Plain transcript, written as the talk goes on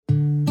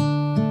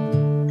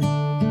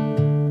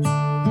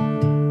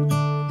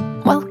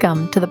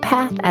Welcome to The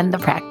Path and the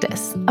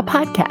Practice, a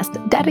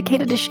podcast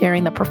dedicated to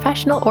sharing the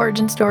professional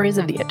origin stories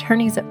of the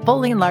attorneys at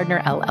Foley & Lardner,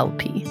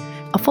 LLP,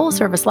 a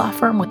full-service law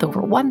firm with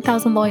over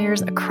 1,000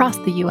 lawyers across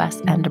the U.S.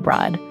 and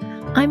abroad.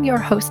 I'm your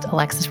host,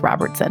 Alexis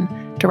Robertson,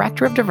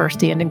 Director of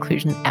Diversity and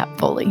Inclusion at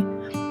Foley.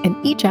 In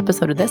each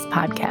episode of this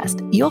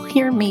podcast, you'll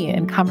hear me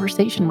in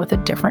conversation with a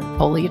different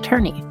Foley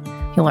attorney.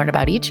 You'll learn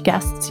about each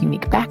guest's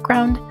unique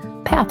background,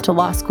 path to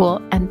law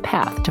school, and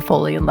path to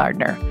Foley &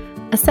 Lardner.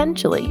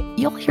 Essentially,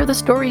 you'll hear the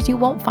stories you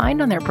won't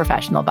find on their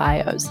professional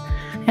bios.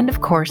 And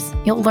of course,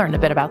 you'll learn a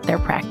bit about their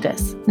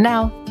practice.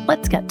 Now,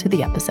 let's get to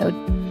the episode.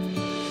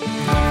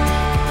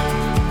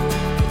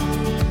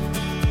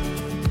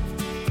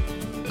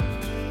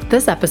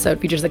 This episode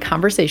features a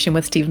conversation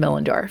with Steve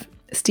Millendorf.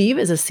 Steve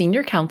is a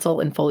senior counsel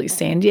in Foley's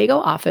San Diego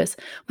office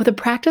with a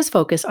practice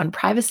focused on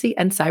privacy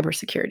and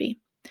cybersecurity.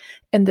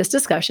 In this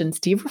discussion,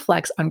 Steve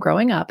reflects on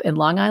growing up in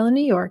Long Island,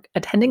 New York,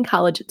 attending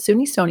college at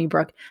SUNY Stony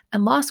Brook,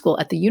 and law school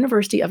at the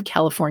University of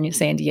California,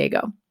 San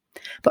Diego.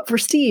 But for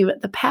Steve,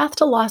 the path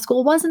to law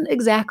school wasn't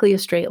exactly a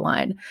straight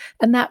line,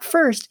 and that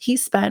first, he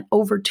spent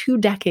over 2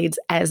 decades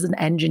as an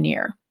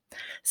engineer.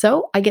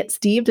 So I get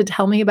Steve to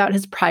tell me about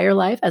his prior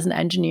life as an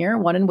engineer,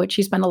 one in which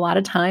he spent a lot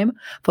of time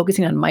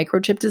focusing on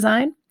microchip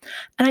design.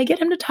 And I get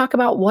him to talk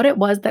about what it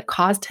was that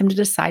caused him to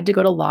decide to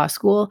go to law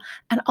school,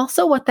 and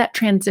also what that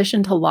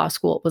transition to law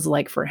school was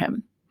like for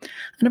him.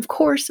 And of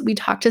course, we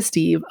talk to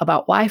Steve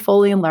about why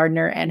Foley &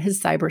 Lardner and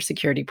his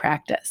cybersecurity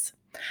practice.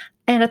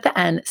 And at the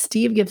end,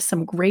 Steve gives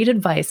some great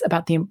advice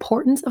about the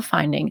importance of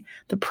finding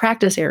the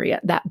practice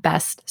area that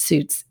best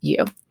suits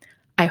you.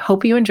 I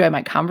hope you enjoy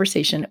my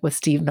conversation with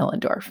Steve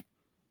Millendorf.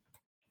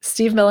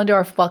 Steve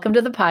Millendorf, welcome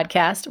to the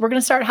podcast. We're going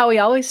to start how we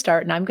always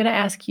start, and I'm going to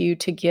ask you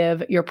to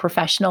give your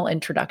professional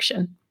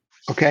introduction.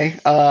 Okay,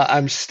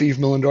 I'm Steve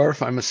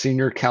Millendorf. I'm a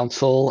senior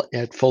counsel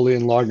at Foley &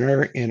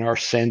 Lardner in our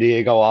San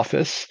Diego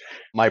office.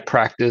 My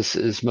practice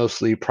is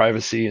mostly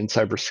privacy and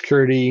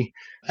cybersecurity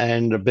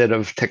and a bit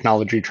of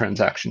technology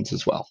transactions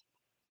as well.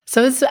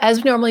 So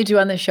as we normally do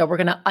on this show, we're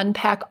going to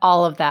unpack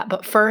all of that.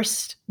 But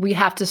first, we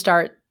have to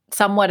start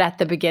somewhat at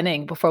the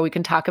beginning before we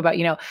can talk about,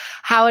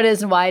 how it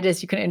is and why it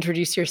is you can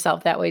introduce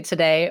yourself that way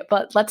today.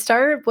 But let's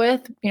start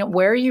with,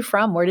 where are you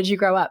from? Where did you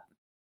grow up?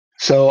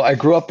 So I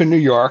grew up in New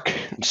York,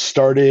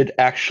 started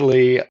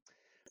actually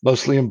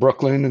mostly in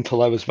Brooklyn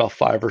until I was about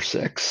 5 or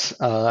 6.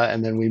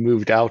 And then we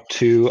moved out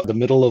to the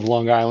middle of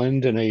Long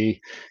Island in a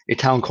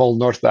town called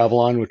North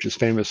Babylon, which is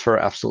famous for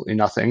absolutely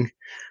nothing.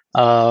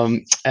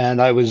 And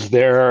I was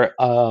there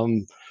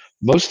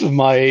most of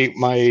my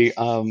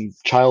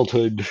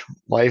childhood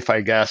life,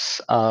 I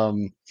guess.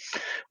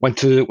 Went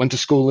to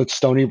school at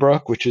Stony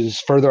Brook, which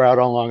is further out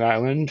on Long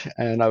Island,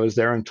 and I was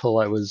there until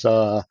I was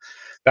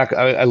back.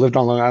 I lived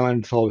on Long Island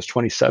until I was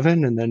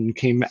 27, and then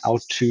came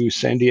out to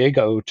San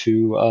Diego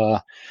to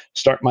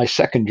start my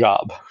second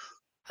job.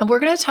 And we're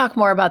going to talk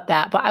more about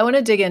that, but I want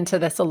to dig into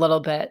this a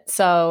little bit.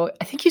 So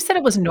I think you said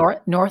it was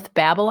North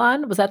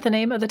Babylon. Was that the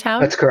name of the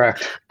town? That's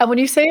correct. And when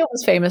you say it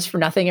was famous for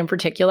nothing in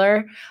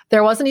particular,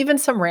 there wasn't even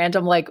some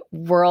random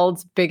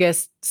world's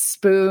biggest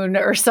spoon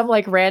or some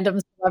random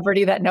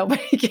celebrity that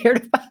nobody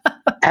cared about.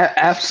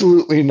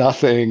 Absolutely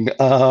nothing.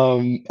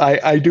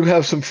 I do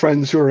have some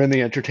friends who are in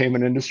the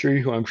entertainment industry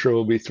who I'm sure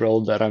will be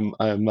thrilled that I'm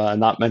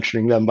not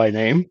mentioning them by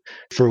name.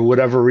 For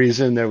whatever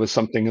reason, there was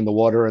something in the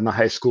water in the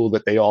high school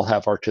that they all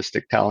have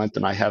artistic talent,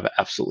 and I have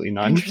absolutely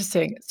none.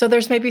 Interesting. So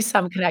there's maybe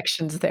some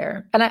connections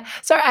there. And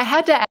I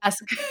had to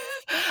ask,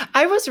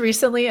 I was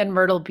recently in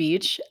Myrtle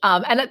Beach,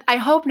 and I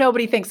hope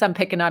nobody thinks I'm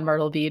picking on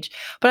Myrtle Beach,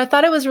 but I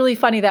thought it was really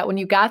funny that when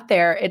you got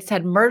there, it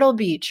said Myrtle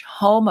Beach,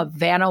 home of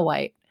Vanna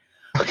White.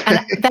 Okay.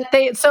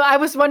 And so I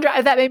was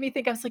wondering, that made me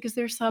think, I was like, is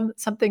there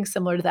something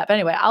similar to that? But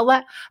anyway, I'll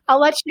let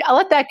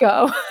that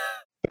go.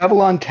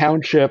 Babylon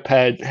Township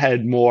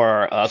had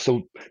more.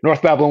 So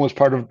North Babylon was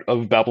part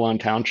of Babylon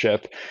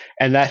Township,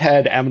 and that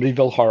had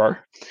Amityville Horror,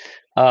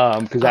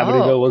 because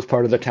Amityville was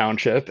part of the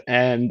township.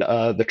 And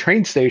the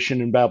train station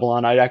in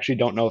Babylon, I actually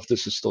don't know if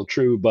this is still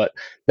true, but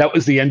that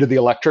was the end of the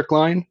electric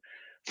line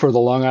for the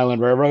Long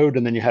Island Railroad,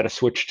 and then you had to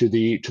switch to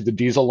the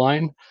diesel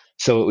line.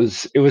 So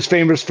it was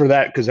famous for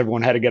that because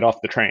everyone had to get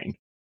off the train.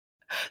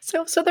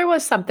 So there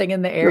was something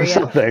in the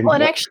area. Well,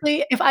 and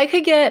actually, if I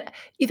could get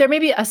either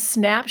maybe a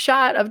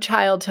snapshot of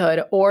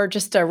childhood or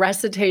just a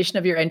recitation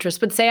of your interests,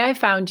 but say I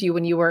found you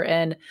when you were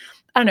in,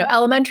 I don't know,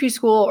 elementary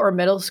school or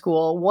middle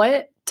school,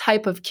 what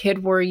type of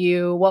kid were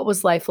you? What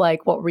was life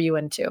like? What were you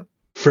into?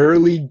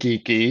 Fairly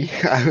geeky,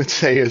 I would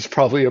say, is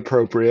probably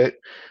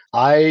appropriate.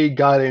 I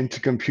got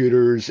into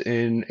computers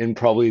in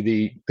probably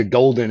the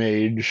golden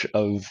age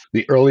of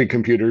the early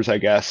computers, I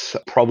guess,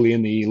 probably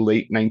in the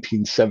late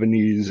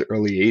 1970s,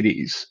 early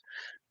 80s.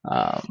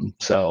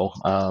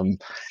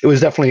 It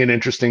was definitely an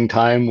interesting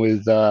time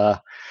with, an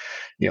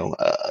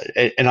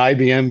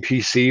IBM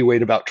PC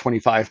weighed about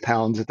 25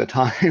 pounds at the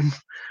time.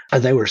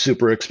 And they were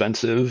super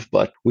expensive,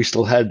 but we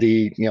still had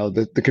the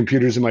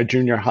computers in my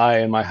junior high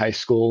and my high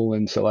school,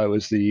 and so I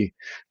was the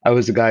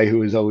guy who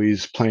was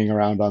always playing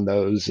around on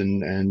those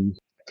and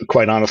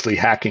quite honestly,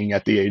 hacking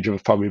at the age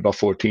of probably about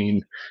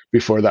 14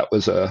 before that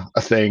was a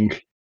thing.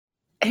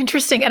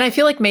 Interesting. And I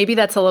feel like maybe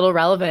that's a little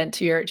relevant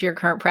to your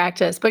current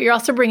practice, but you're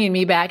also bringing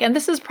me back. And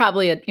this is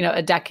probably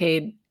a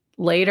decade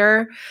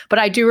later, but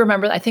I do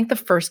remember, I think the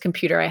first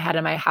computer I had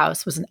in my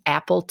house was an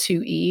Apple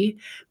IIe,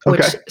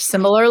 which Okay.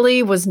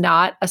 similarly was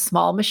not a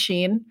small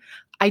machine.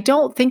 I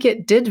don't think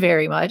it did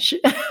very much,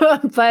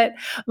 but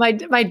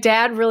my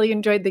dad really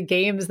enjoyed the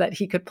games that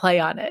he could play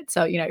on it.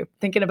 So,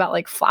 thinking about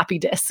like floppy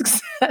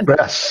disks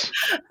Yes.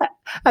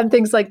 and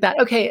things like that.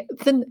 Okay,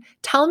 then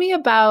tell me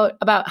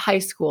about high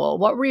school.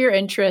 What were your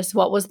interests?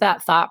 What was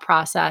that thought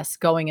process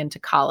going into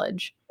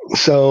college?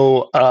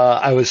 So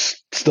I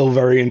was still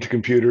very into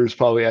computers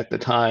probably at the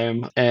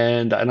time,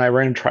 and I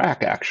ran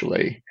track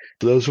actually.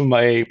 Those were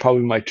my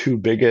probably my two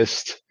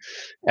biggest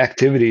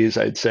activities.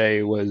 I'd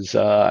say was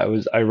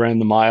I ran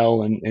the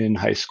mile in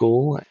high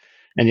school,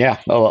 and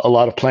yeah, a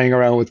lot of playing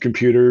around with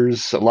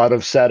computers, a lot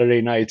of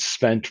Saturday nights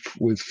spent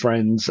with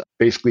friends,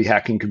 basically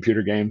hacking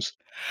computer games.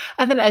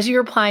 And then as you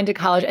were applying to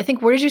college, I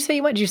think, where did you say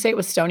you went? Did you say it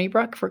was Stony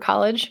Brook for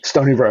college?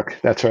 Stony Brook,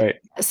 that's right.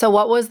 So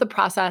what was the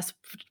process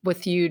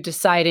with you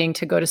deciding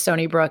to go to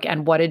Stony Brook,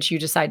 and what did you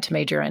decide to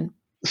major in?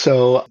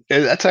 So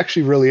that's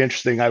actually really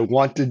interesting. I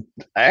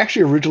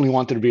actually originally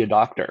wanted to be a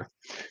doctor.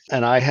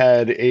 And I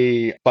had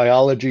a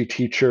biology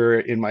teacher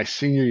in my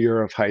senior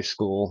year of high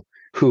school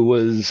who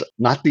was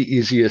not the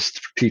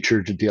easiest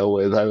teacher to deal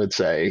with, I would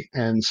say.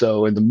 And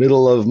so in the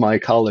middle of my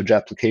college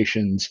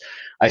applications,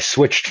 I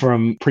switched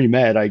from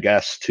pre-med, I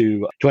guess,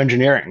 to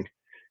engineering.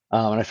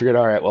 And I figured,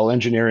 all right, well,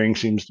 engineering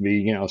seems to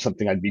be,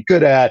 something I'd be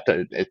good at.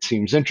 It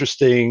seems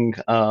interesting.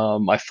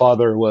 My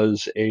father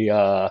was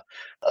a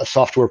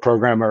software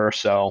programmer,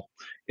 so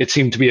it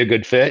seemed to be a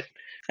good fit.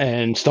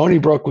 And Stony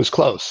Brook was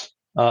close.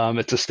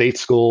 It's a state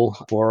school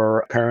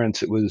for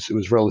parents. It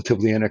was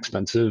relatively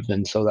inexpensive,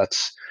 and so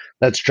that's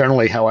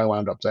generally how I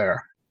wound up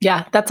there.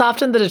 Yeah, that's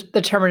often the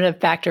determinative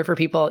factor for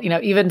people,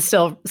 even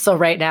still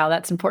right now,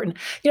 that's important.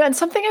 And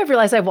something I've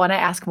realized I want to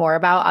ask more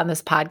about on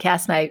this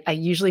podcast, and I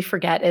usually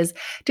forget, is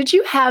did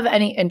you have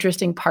any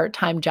interesting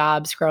part-time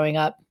jobs growing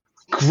up?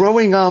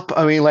 Growing up,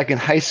 I mean, like in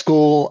high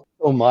school,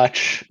 so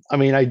much. I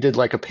mean, I did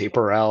like a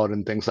paper route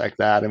and things like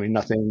that. I mean,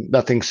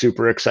 nothing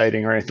super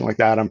exciting or anything like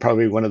that. I'm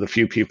probably one of the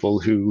few people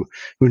who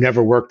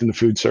never worked in the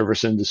food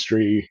service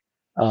industry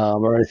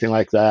or anything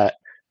like that.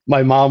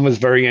 My mom was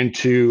very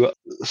into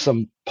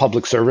some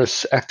public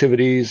service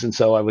activities, and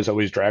so I was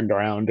always dragged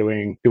around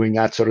doing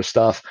that sort of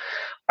stuff.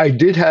 I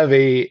did have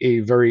a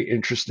very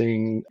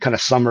interesting kind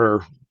of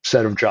summer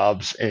set of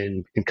jobs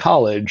in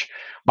college.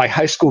 My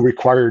high school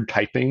required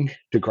typing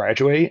to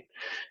graduate.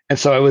 And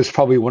so I was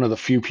probably one of the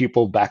few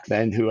people back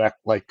then who act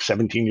like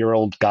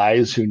 17-year-old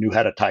guys who knew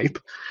how to type.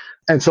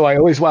 And so I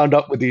always wound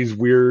up with these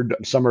weird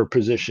summer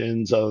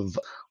positions of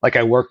like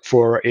I worked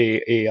for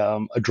a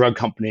drug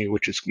company,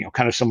 which is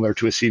kind of similar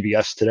to a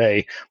CVS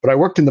today, but I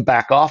worked in the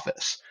back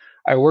office.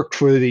 I worked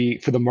for the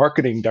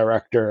marketing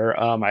director.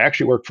 I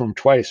actually worked for him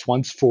twice,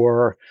 once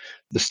for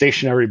the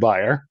stationery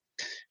buyer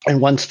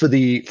and once for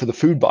the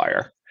food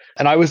buyer.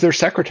 And I was their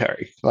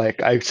secretary.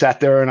 Like I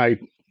sat there and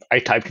I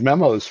typed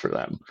memos for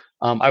them.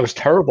 I was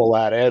terrible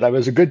at it. I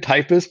was a good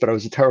typist, but I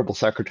was a terrible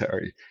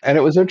secretary. And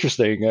it was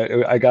interesting.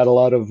 I got a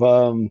lot of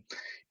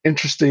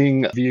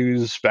interesting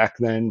views back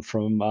then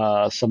from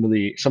some of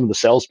the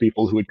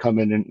salespeople who would come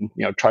in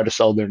and try to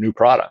sell their new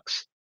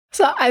products.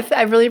 So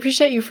I really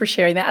appreciate you for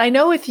sharing that. I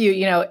know with you,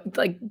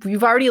 like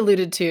you've already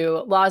alluded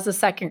to, law is a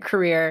second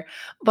career,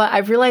 but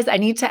I've realized I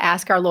need to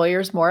ask our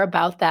lawyers more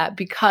about that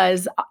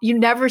because you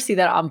never see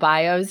that on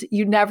bios.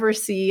 You never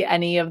see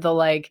any of the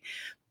like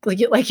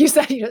you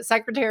said,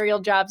 secretarial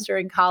jobs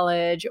during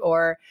college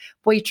or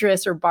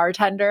waitress or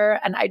bartender.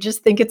 And I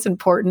just think it's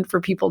important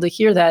for people to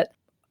hear that,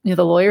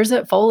 the lawyers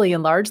at Foley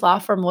and large law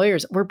firm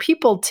lawyers, we're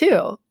people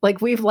too. Like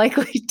we've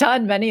likely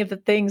done many of the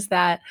things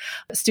that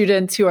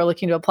students who are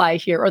looking to apply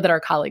here or that our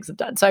colleagues have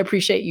done. So I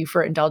appreciate you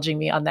for indulging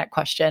me on that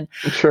question.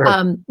 Sure.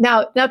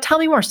 Now tell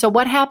me more. So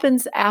what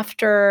happens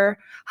after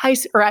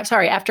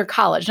after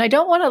college? And I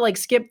don't want to like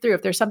skip through.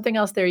 If there's something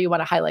else there you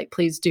want to highlight,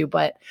 please do.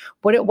 But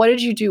what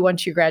did you do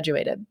once you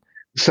graduated?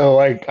 So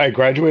I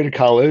graduated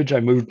college. I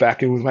moved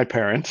back in with my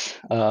parents,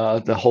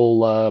 the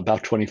whole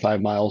about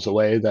 25 miles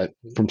away that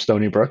from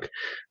Stony Brook,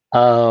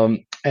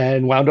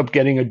 and wound up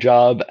getting a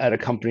job at a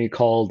company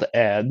called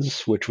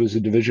Ads, which was a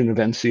division of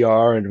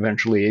NCR and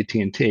eventually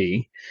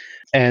AT&T,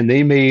 and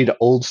they made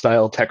old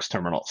style text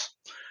terminals.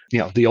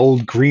 The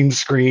old green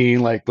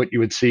screen, like what you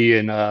would see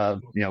in a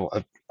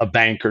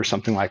bank or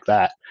something like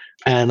that.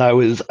 And I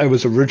was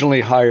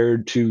originally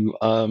hired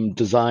to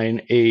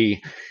design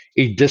a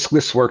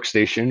diskless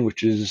workstation,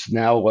 which is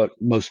now what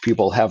most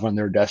people have on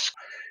their desk,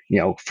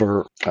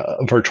 for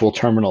a virtual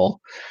terminal.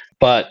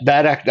 But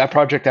that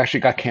project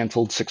actually got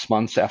canceled 6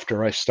 months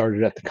after I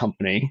started at the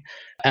company,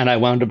 and I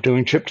wound up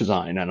doing chip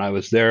design, and I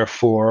was there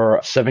for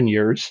 7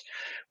 years.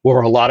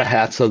 wore a lot of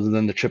hats other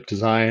than the chip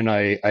design.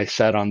 I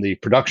sat on the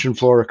production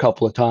floor a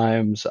couple of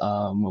times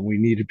when we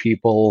needed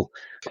people.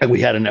 And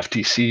we had an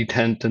FTC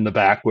tent in the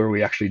back where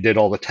we actually did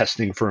all the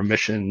testing for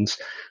emissions,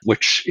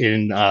 which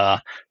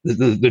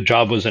the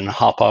job was in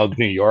Hauppauge,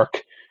 New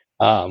York,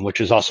 which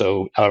is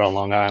also out on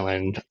Long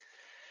Island.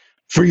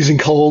 Freezing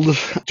cold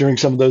during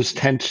some of those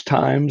tent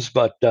times,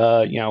 but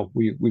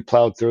we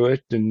plowed through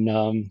it. And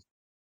And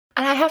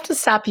I have to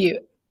stop you.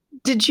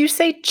 Did you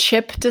say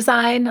chip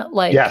design?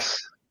 yes,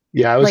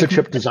 yeah, I was a Like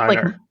chip like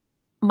designer.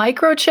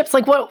 microchips?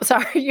 Like what?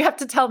 Sorry, you have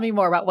to tell me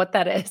more about what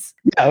that is.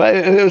 Yeah,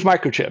 it was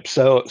microchips.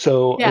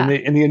 So in Yeah.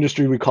 the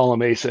industry we call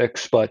them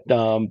ASICs, but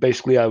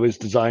basically I was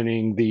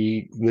designing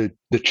the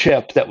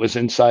chip that was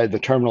inside the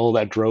terminal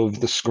that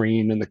drove the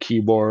screen and the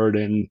keyboard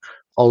and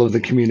all of the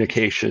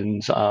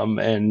communications.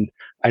 And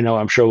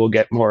I'm sure we'll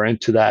get more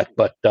into that,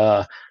 but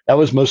that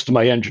was most of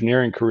my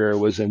engineering career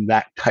was in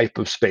that type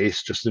of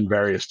space, just in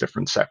various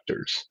different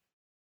sectors.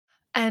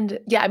 And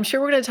yeah, I'm sure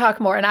we're going to talk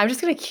more. And I'm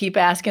just going to keep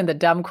asking the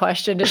dumb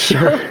question to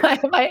Sure.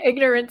 show my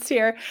ignorance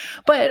here.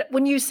 But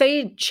when you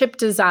say chip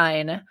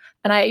design,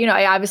 and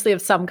I obviously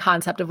have some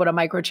concept of what a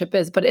microchip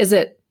is, but is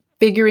it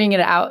figuring it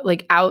out,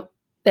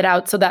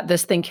 out so that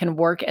this thing can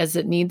work as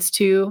it needs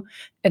to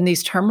in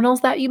these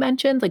terminals that you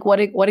mentioned? Like what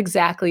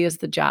exactly is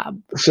the job?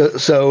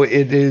 So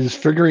it is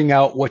figuring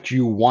out what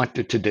you want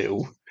it to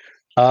do,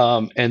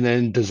 and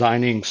then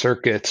designing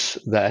circuits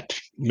that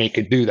make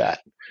it do that.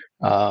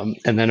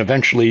 And then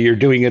eventually you're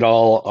doing it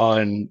all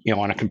on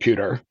a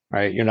computer,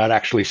 right? You're not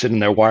actually sitting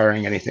there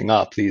wiring anything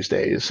up these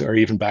days, or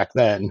even back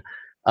then.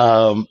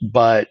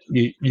 But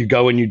you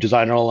go and you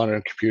design it all on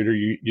a computer.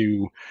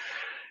 You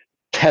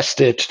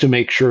test it to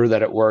make sure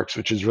that it works,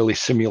 which is really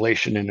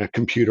simulation in a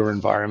computer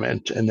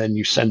environment. And then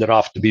you send it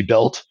off to be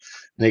built,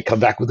 and they come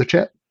back with a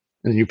chip.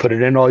 And you put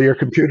it in all your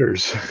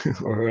computers,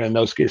 or in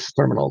those cases,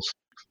 terminals.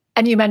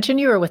 And you mentioned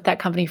you were with that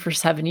company for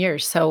 7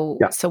 years. So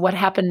Yeah. so what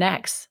happened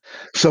next?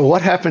 So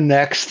what happened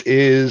next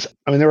is,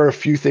 there were a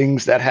few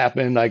things that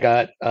happened.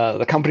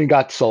 The company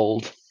got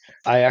sold.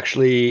 I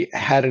actually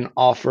had an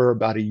offer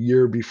about a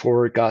year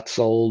before it got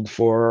sold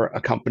for a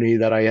company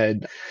that I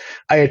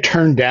had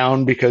turned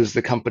down because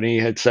the company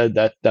had said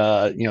that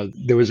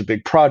there was a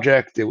big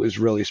project. It was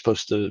really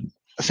supposed to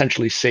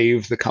essentially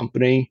save the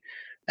company,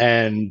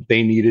 and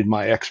they needed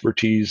my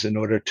expertise in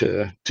order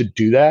to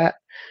do that.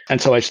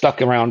 And so I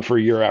stuck around for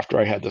a year after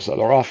I had this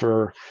other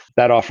offer.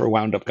 That offer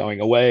wound up going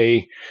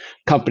away.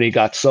 Company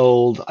got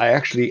sold. I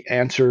actually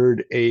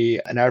answered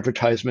an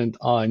advertisement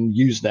on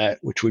Usenet,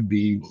 which would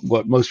be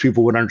what most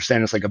people would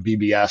understand as like a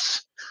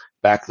BBS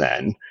back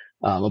then,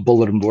 a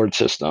bulletin board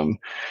system,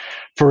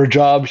 for a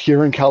job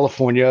here in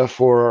California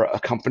for a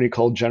company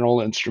called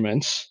General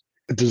Instruments,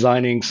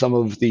 designing some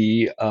of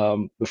the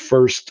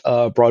first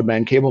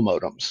broadband cable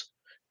modems.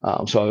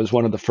 So I was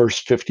one of the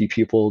first 50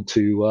 people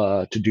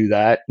to do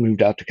that.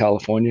 Moved out to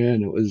California,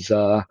 and it was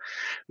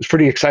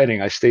pretty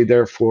exciting. I stayed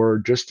there for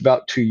just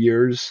about 2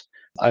 years.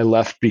 I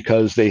left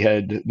because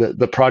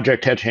the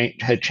project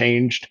had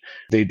changed.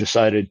 They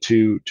decided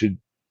to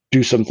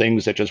do some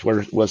things that just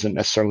wasn't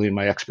necessarily in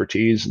my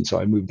expertise, and so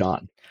I moved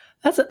on.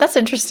 That's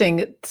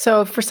interesting.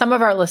 So for some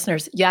of our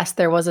listeners, yes,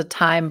 there was a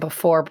time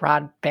before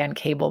broadband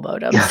cable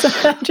modems.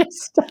 Yes.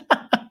 Just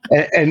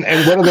And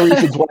one of the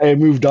reasons why I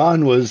moved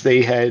on was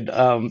they had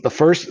the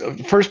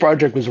first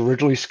project was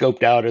originally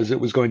scoped out as it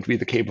was going to be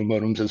the cable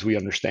modems as we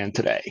understand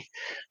today.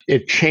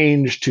 It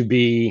changed to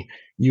be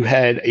you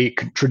had a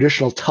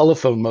traditional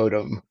telephone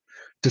modem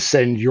to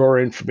send your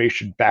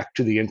information back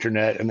to the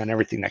internet, and then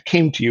everything that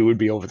came to you would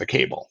be over the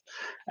cable.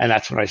 And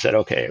that's when I said,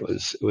 okay, it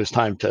was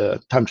time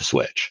to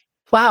switch.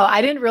 wow,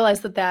 I didn't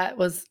realize that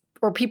was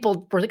or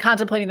people were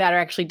contemplating that or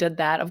actually did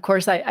that. Of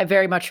course, I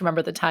very much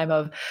remember the time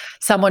of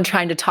someone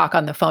trying to talk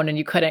on the phone and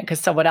you couldn't because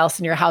someone else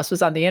in your house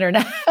was on the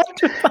internet.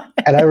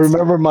 And I But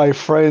remember my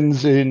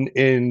friends in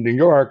New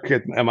York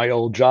at my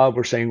old job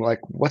were saying, like,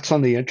 what's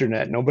on the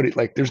internet? Nobody,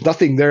 like, there's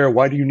nothing there.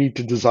 Why do you need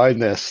to design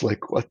this?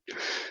 Like, what?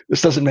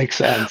 This doesn't make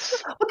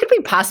sense. what could we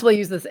possibly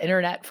use this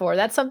internet for?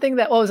 That's something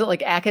that, what was it,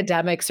 like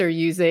academics are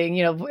using,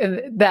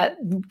 that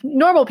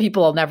normal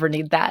people will never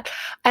need that.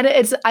 And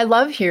I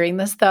love hearing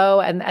this though,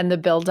 and the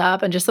build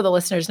up. And just so the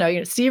listeners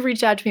know, Steve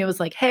reached out to me and was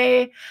like,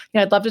 hey,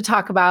 I'd love to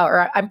talk about,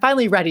 or I'm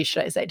finally ready,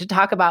 should I say, to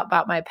talk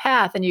about my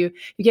path. And you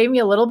gave me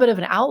a little bit of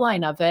an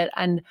outline of it.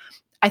 And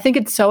I think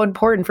it's so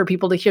important for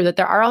people to hear that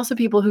there are also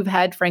people who've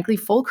had, frankly,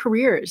 full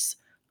careers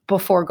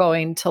before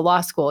going to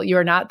law school.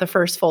 You're not the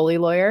first Foley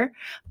lawyer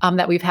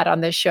that we've had on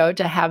this show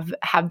to have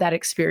that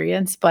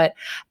experience. But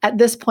at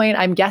this point,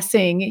 I'm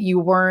guessing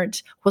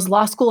was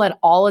law school at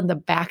all in the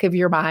back of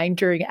your mind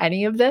during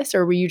any of this?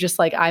 Or were you just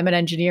like, I'm an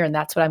engineer and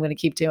that's what I'm going to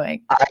keep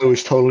doing? I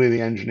was totally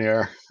the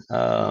engineer.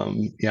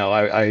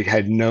 I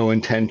had no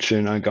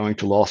intention on going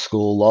to law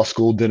school. Law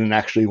school didn't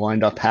actually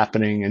wind up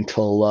happening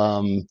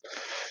until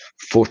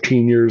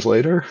 14 years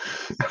later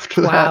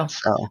after that. Wow.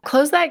 So.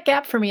 Close that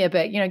gap for me a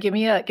bit.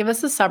 Give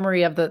us a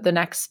summary of the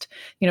next,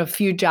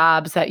 few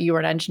jobs that you were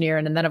an engineer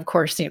in. And then of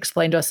course,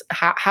 explain to us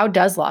how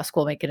does law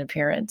school make an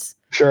appearance?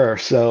 Sure.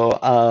 So,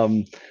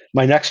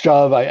 my next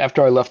job,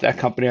 after I left that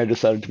company, I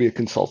decided to be a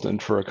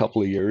consultant for a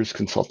couple of years.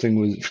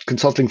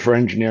 Consulting for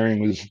engineering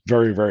was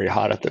very, very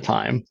hot at the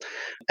time,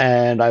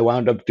 and I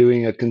wound up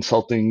doing a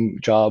consulting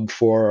job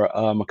for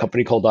a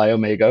company called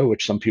iOmega,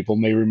 which some people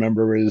may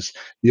remember as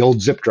the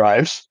old zip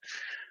drives.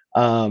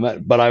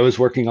 But I was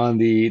working on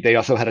they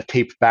also had a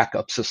tape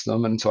backup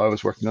system, and so I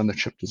was working on the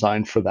chip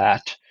design for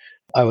that.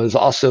 I was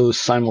also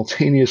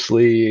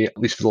simultaneously, at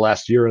least for the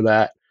last year of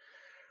that,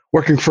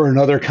 working for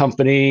another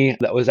company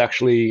that was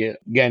actually,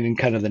 again, in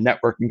kind of the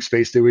networking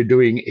space. They were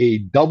doing a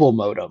double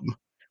modem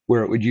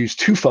where it would use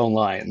two phone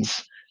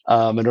lines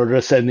in order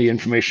to send the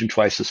information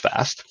twice as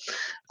fast.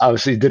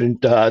 Obviously,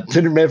 didn't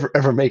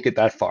ever make it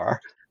that far.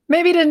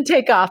 Maybe it didn't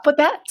take off, but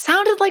that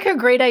sounded like a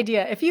great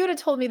idea. If you would have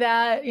told me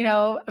that,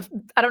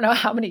 I don't know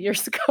how many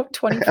years ago,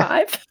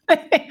 25,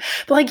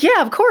 like,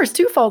 yeah, of course,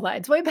 two phone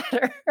lines, way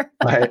better.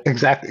 Right,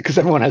 exactly, because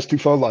everyone has two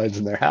phone lines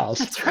in their house.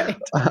 That's right.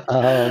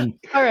 Um,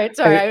 All right,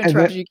 sorry, I and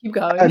interrupted you. Keep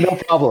going. No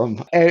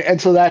problem.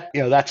 And so that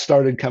that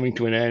started coming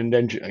to an end,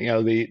 and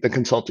the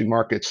consulting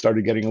market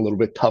started getting a little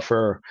bit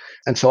tougher,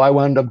 and so I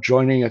wound up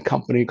joining a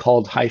company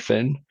called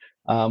Hyphen,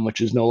 which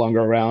is no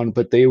longer around,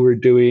 but they were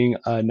doing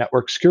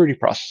network security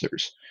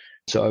processors.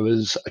 So I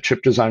was a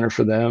chip designer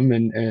for them,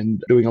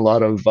 and doing a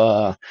lot of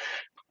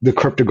the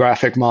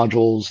cryptographic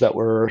modules that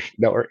were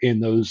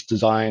in those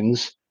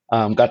designs.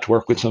 Got to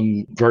work with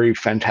some very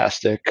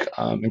fantastic,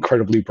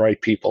 incredibly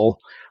bright people,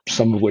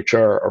 some of which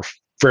are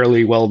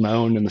fairly well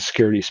known in the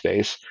security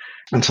space.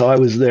 And so I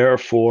was there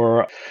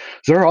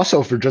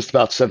also for just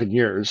about 7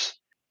 years.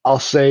 I'll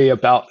say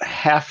about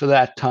half of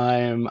that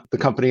time, the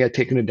company had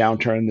taken a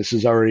downturn. This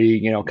is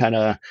already, kind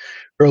of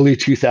early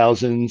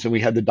 2000s, and we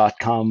had the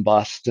dot-com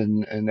bust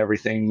and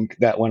everything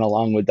that went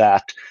along with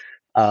that.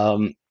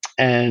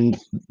 And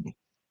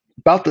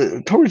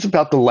towards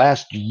about the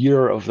last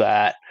year of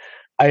that,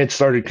 I had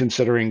started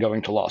considering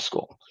going to law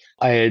school.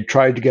 I had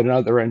tried to get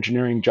other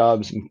engineering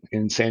jobs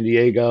in San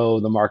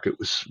Diego. The market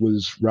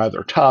was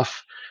rather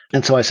tough,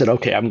 and so I said,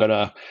 okay, I'm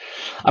gonna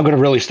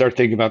really start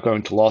thinking about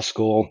going to law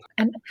school.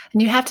 And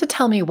you have to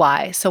tell me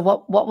why. So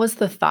what was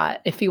the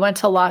thought? If you went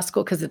to law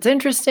school because it's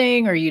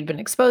interesting, or you'd been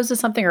exposed to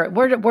something, or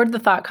where did the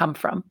thought come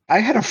from? I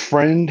had a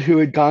friend who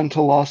had gone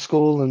to law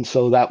school, and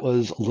so that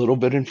was a little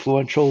bit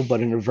influential,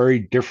 but in a very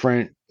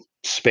different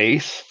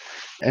space.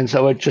 And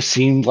so it just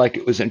seemed like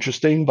it was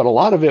interesting, but a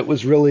lot of it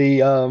was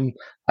really,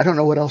 I don't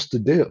know what else to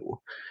do.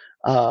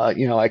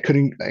 I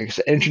couldn't. Like I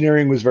said,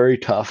 engineering was very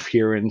tough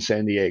here in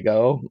San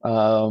Diego,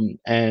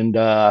 and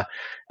I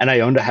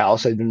owned a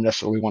house. I didn't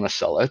necessarily want to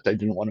sell it. I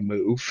didn't want to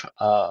move,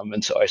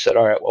 and so I said,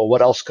 all right, well,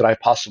 what else could I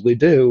possibly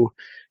do?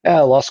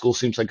 Yeah, law school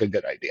seems like a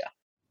good idea.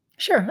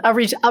 Sure, I'll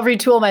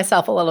retool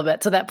myself a little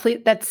bit so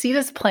that seed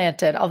is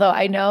planted. Although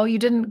I know you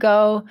didn't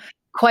go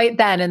quite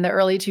then in the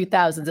early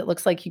 2000s. It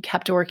looks like you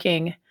kept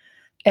working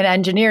in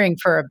engineering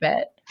for a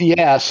bit.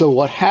 Yeah, so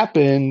what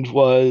happened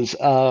was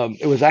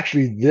it was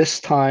actually this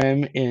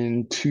time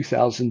in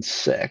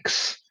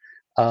 2006,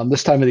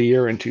 this time of the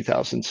year in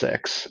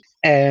 2006.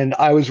 And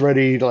I was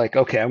ready to, like,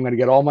 okay, I'm going to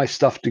get all my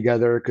stuff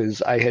together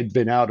because I had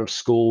been out of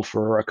school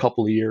for a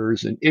couple of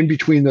years. And in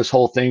between this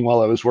whole thing,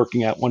 while I was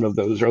working at one of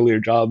those earlier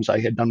jobs,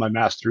 I had done my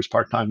master's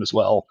part time as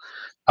well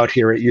out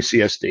here at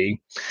UCSD.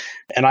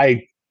 And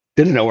I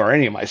didn't know where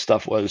any of my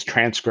stuff was,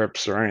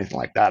 transcripts or anything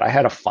like that. I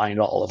had to find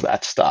all of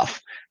that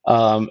stuff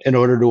in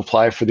order to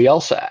apply for the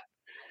LSAT.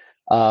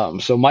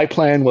 So my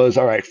plan was,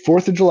 all right,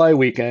 4th of July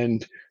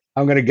weekend,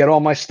 I'm going to get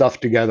all my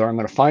stuff together. I'm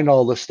going to find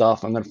all this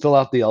stuff. I'm going to fill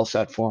out the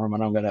LSAT form,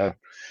 and I'm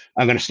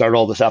going to start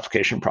all this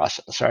application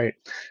process. Right?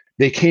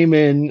 They came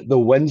in the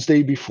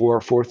Wednesday before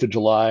 4th of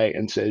July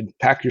and said,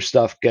 "Pack your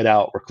stuff, get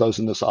out. We're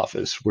closing this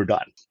office. We're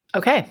done."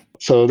 Okay.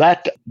 So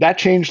that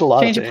changed a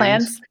lot Change of of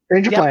things. plans?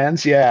 Change of Yep.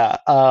 plans, yeah.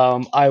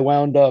 I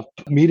wound up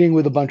meeting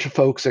with a bunch of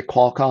folks at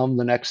Qualcomm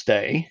the next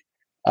day.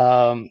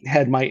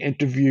 Had my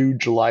interview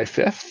July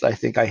 5th. I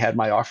think I had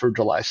my offer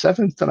July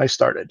 7th, and I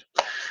started.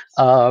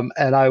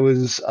 And I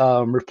was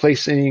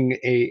replacing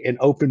an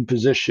open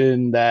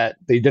position that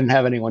they didn't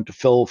have anyone to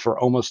fill for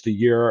almost a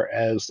year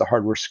as the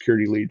hardware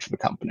security lead for the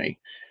company.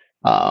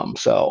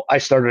 So I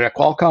started at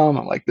Qualcomm.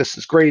 I'm like, this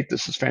is great.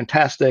 This is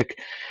fantastic.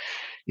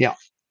 Yeah,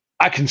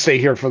 I can stay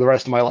here for the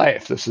rest of my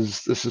life. This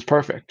is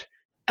perfect.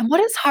 And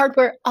what is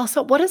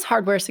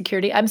hardware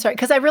security? I'm sorry,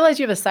 because I realize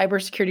you have a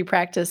cybersecurity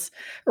practice,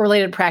 a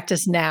related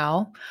practice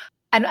now.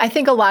 And I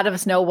think a lot of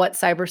us know what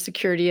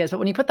cybersecurity is, but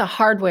when you put the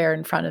hardware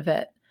in front of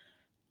it,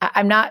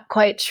 I'm not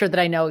quite sure that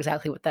I know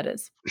exactly what that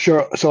is.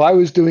 Sure. So I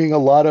was doing a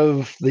lot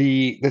of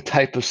the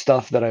type of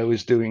stuff that I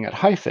was doing at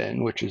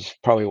Hyphen, which is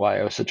probably why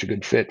I was such a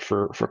good fit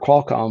for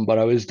Qualcomm. But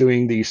I was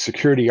doing the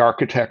security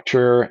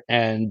architecture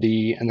and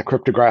the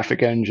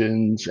cryptographic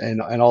engines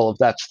and all of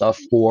that stuff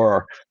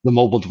for the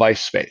mobile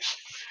device space.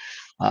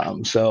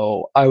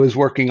 So I was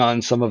working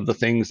on some of the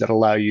things that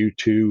allow you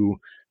to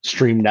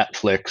stream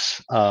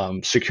Netflix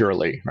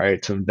securely,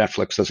 right? So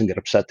Netflix doesn't get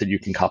upset that you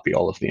can copy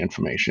all of the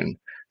information,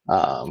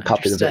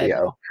 copy the Understood.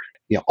 video.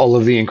 all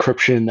of the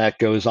encryption that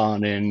goes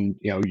on in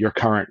your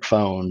current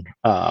phone.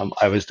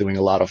 I was doing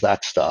a lot of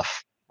that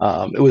stuff.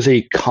 It was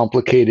a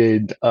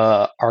complicated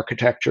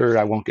architecture.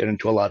 I won't get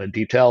into a lot of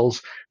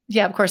details.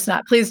 Yeah, of course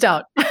not. Please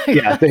don't.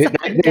 Yeah, 'Cause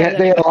I get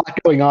they it. had a lot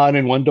going on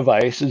in one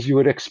device, as you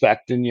would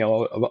expect in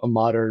a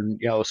modern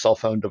cell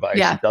phone device.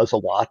 Yeah. It does a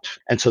lot,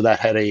 and so that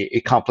had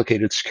a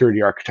complicated security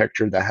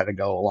architecture that had to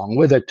go along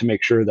with it to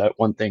make sure that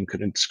one thing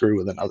couldn't screw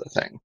with another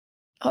thing.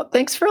 Oh,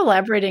 thanks for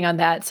elaborating on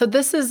that. So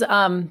this is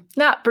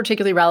not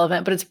particularly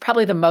relevant, but it's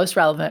probably the most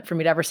relevant for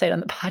me to ever say it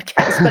on the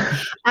podcast. But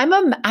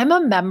I'm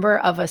a member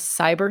of a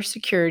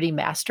cybersecurity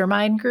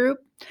mastermind group,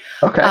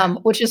 Okay.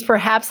 which is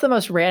perhaps the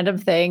most random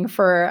thing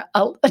for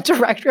a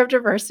director of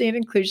diversity and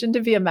inclusion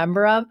to be a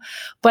member of,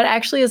 but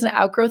actually is an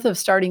outgrowth of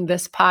starting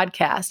this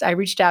podcast. I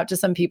reached out to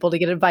some people to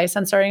get advice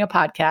on starting a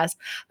podcast.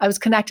 I was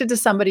connected to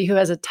somebody who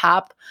has a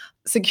top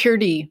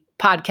security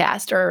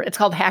podcast, or it's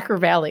called Hacker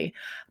Valley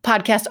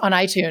podcast on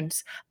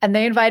iTunes. And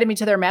they invited me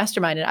to their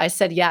mastermind and I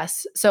said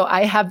yes. So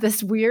I have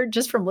this weird,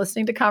 just from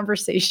listening to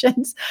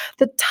conversations,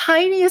 the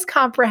tiniest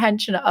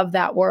comprehension of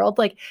that world,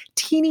 like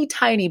teeny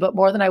tiny, but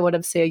more than I would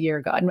have say a year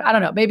ago. And I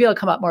don't know, maybe it'll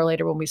come up more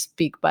later when we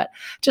speak, but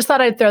just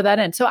thought I'd throw that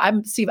in. So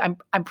Steve,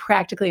 I'm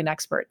practically an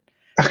expert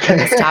in Okay.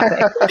 this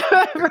topic.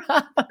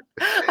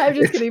 I'm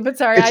just kidding, but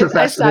sorry, It's a I stopped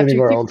fascinating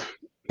you. world.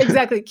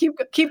 Exactly.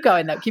 Keep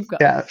going though. Keep going.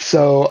 Yeah.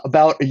 So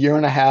about a year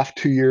and a half,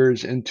 2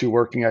 years into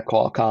working at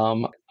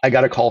Qualcomm, I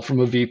got a call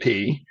from a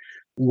VP.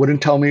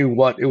 Wouldn't tell me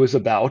what it was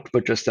about,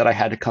 but just that I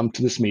had to come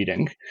to this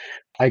meeting.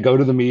 I go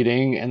to the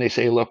meeting and they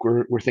say, look,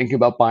 we're thinking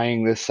about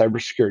buying this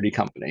cybersecurity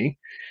company.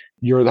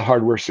 You're the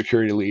hardware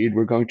security lead.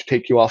 We're going to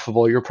take you off of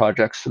all your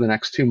projects for the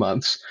next 2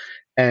 months,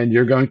 and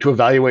you're going to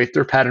evaluate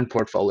their patent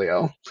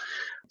portfolio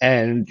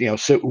and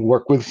sit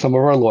work with some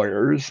of our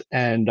lawyers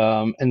and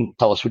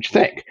tell us what you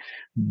think.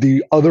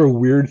 The other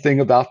weird thing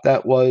about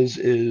that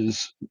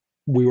is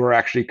we were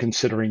actually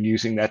considering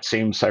using that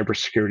same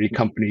cybersecurity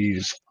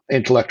company's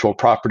intellectual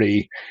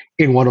property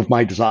in one of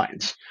my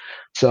designs.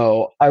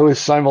 So I was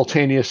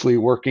simultaneously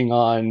working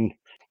on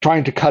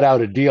trying to cut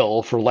out a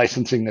deal for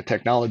licensing the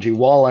technology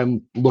while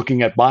I'm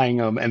looking at buying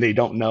them, and they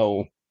don't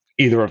know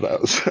either of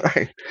those.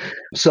 Right?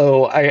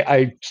 So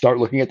I start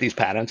looking at these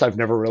patents. I've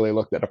never really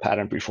looked at a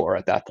patent before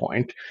at that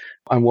point.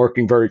 I'm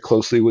working very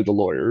closely with the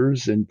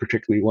lawyers, and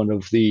particularly one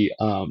of the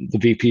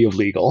VP of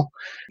legal.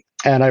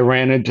 And I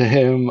ran into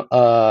him,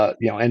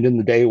 end in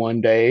the day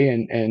one day,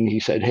 and he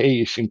said, "Hey,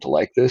 you seem to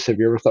like this. Have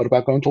you ever thought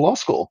about going to law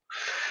school?"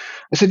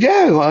 I said,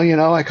 "Yeah,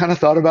 well, I kind of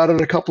thought about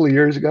it a couple of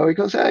years ago." He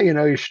goes, "Hey,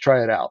 you should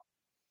try it out."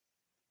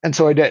 And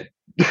so I did.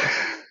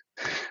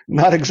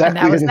 Not And that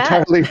exactly was an that.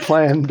 entirely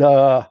planned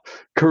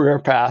career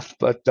path,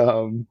 but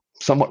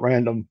somewhat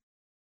random.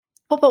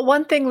 Well, but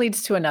one thing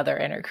leads to another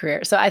in her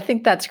career. So I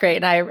think that's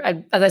great.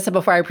 And as I said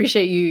before, I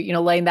appreciate you,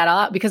 laying that all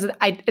out because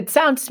it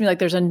sounds to me like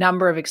there's a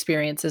number of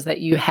experiences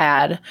that you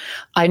had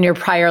in your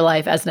prior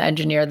life as an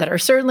engineer that are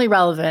certainly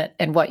relevant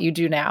in what you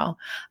do now.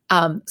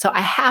 So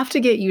I have to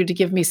get you to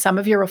give me some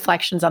of your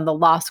reflections on the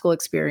law school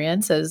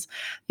experiences.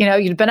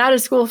 You'd been out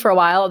of school for a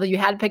while, although you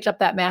had picked up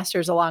that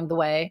master's along the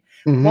way.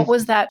 Mhm. What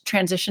was that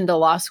transition to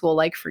law school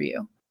like for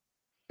you?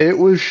 It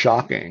was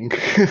shocking,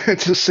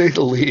 to say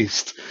the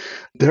least.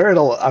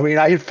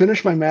 I had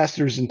finished my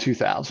master's in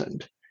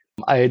 2000.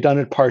 I had done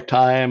it part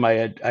time. I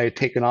had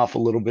taken off a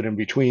little bit in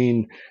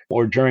between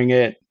or during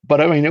it, but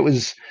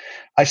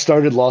I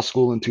started law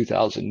school in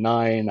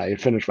 2009. I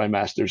had finished my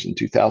master's in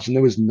 2000.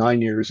 There was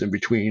 9 years in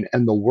between,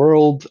 and the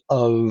world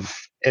of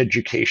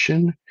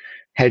education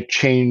had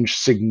changed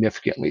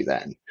significantly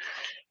then.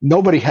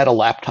 Nobody had a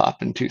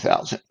laptop in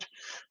 2000.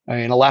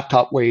 A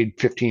laptop weighed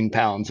 15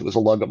 pounds. It was a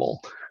luggable.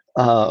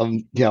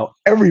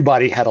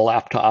 Everybody had a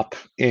laptop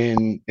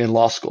in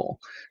law school.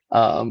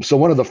 So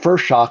one of the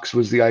first shocks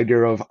was the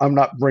idea of I'm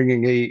not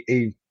bringing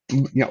a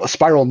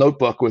spiral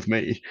notebook with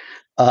me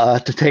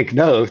to take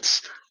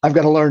notes. I've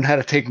got to learn how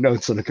to take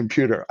notes on a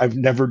computer. I've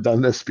never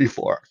done this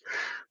before.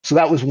 So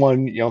that was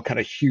one kind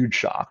of huge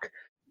shock.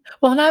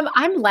 Well, and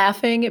I'm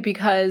laughing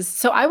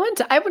because I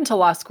went to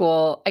law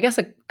school, I guess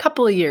a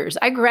couple of years.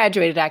 I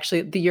graduated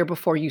actually the year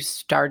before you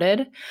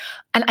started.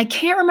 And I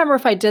can't remember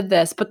if I did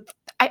this, but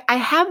I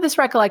have this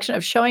recollection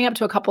of showing up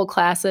to a couple of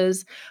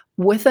classes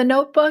with a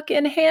notebook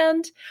in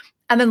hand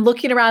and then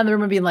looking around the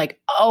room and being like,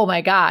 oh my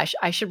gosh,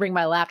 I should bring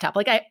my laptop.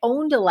 Like I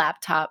owned a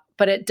laptop,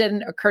 but it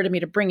didn't occur to me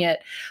to bring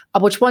it,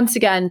 which once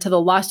again, to the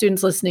law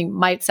students listening,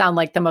 might sound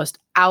like the most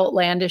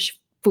outlandish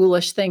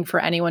foolish thing for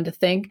anyone to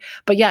think.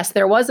 But yes,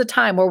 there was a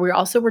time where we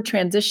also were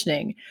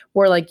transitioning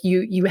where like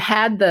you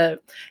had the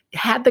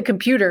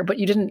computer, but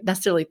you didn't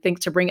necessarily think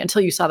to bring it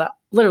until you saw that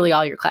literally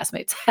all your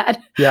classmates had.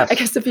 I Yes.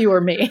 guess if you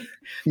were me.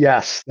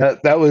 Yes,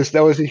 that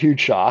was a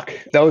huge shock.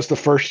 That was the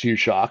first huge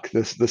shock.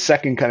 The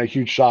second kind of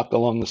huge shock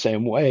along the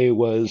same way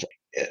was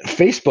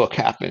Facebook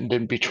happened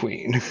in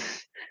between.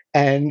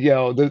 And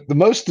the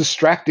most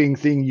distracting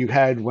thing you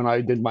had when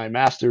I did my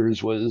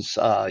master's was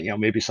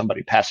maybe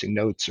somebody passing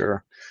notes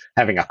or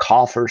having a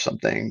cough or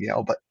something,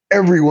 but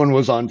everyone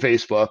was on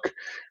Facebook.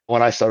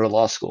 when I started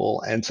law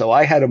school. And so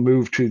I had to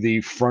move to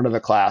the front of the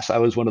class. I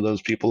was one of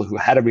those people who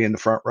had to be in the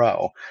front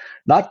row,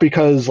 not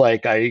because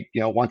like I,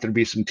 wanted to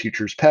be some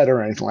teacher's pet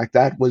or anything like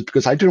that, was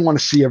because I didn't want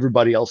to see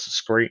everybody else's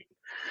screen.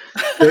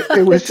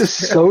 It was It's just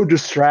true. so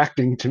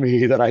distracting to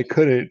me that I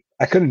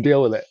couldn't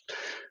deal with it.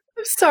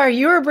 I'm sorry,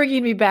 you were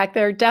bringing me back.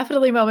 There are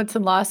definitely moments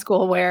in law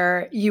school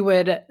where you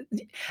would,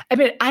 I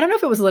mean, I don't know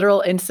if it was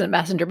literal instant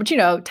messenger, but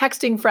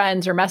texting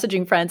friends or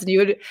messaging friends, and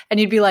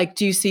you'd be like,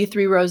 "Do you see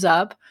 3 rows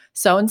up?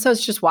 So and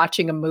so's just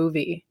watching a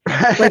movie."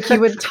 Like you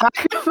would talk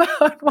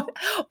about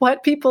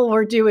what people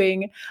were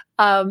doing.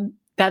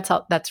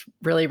 That's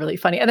really really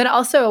funny. And then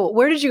also,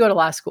 where did you go to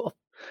law school?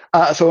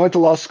 So I went to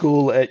law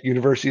school at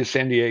University of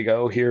San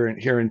Diego here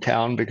in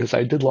town because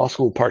I did law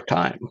school part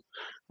time.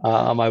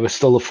 I was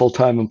still a full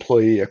time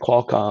employee at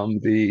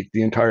Qualcomm the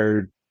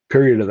entire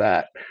period of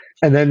that.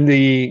 And then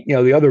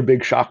the other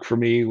big shock for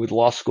me with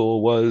law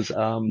school was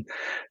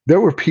there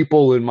were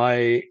people in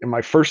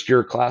my first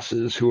year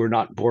classes who were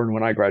not born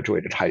when I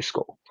graduated high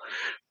school.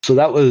 So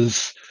that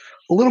was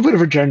a little bit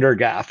of a gender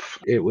gap.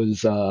 It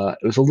was a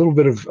little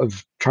bit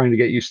of trying to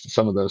get used to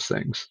some of those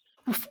things.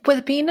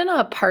 With being in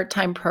a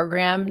part-time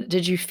program,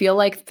 did you feel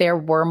like there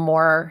were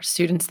more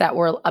students that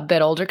were a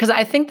bit older? Because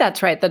I think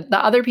that's right. The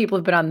other people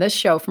who've been on this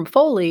show from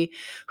Foley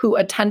who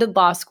attended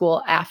law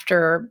school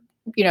after,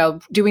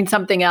 doing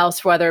something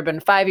else, whether it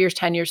been 5 years,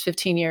 10 years,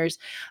 15 years.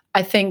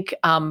 I think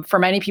for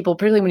many people,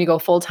 particularly when you go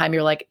full-time,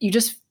 you're like, you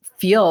just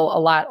feel a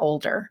lot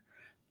older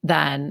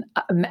than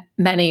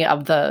many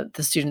of the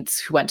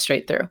students who went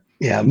straight through.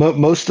 Yeah,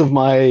 most of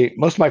my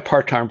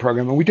part-time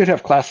program, and we did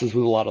have classes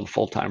with a lot of the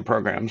full-time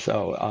programs,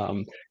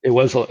 so it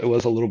was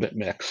a little bit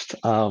mixed.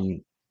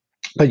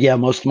 But yeah,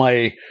 most of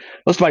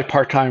my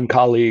part-time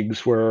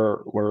colleagues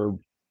were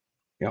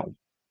you know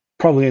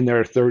probably in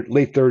their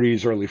late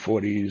 30s, early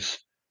 40s.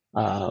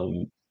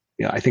 Um,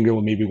 I think there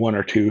were maybe one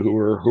or two who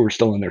were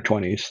still in their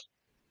 20s.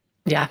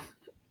 Yeah.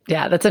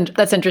 Yeah,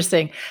 that's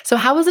interesting. So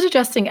how was it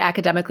adjusting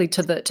academically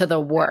to the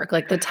work?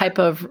 Like the type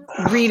of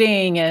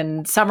reading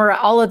and summer,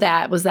 all of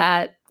that, was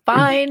that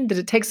fine? Did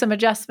it take some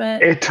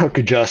adjustment? It took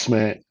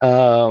adjustment.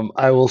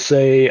 I will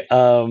say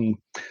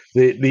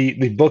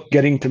the book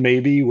Getting to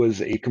Maybe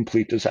was a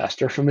complete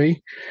disaster for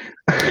me.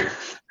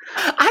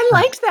 I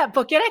liked that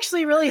book. It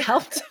actually really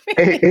helped me.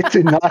 It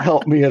did not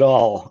help me at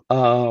all.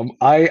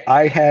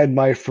 I had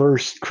my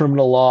first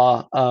criminal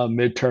law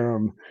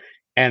midterm,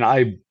 and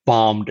I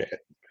bombed it.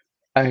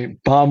 I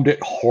bombed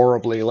it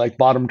horribly, like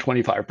bottom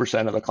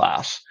 25% of the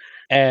class.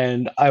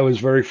 And I was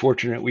very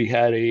fortunate. We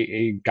had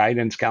a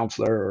guidance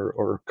counselor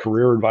or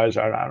career advisor.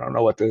 I don't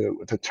know what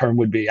the term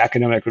would be,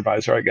 academic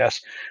advisor, I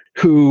guess,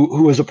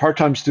 who was a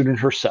part-time student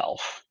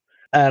herself.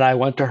 And I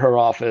went to her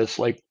office,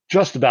 like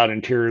just about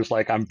in tears,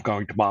 like I'm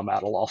going to bomb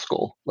out of law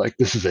school. Like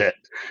this is it.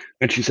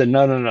 And she said,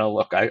 no, no, no.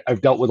 Look,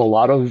 I've dealt with a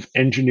lot of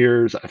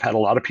engineers. I've had a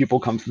lot of people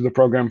come through the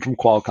program from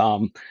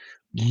Qualcomm.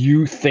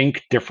 You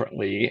think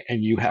differently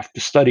and you have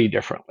to study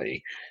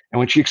differently. And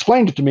when she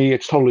explained it to me,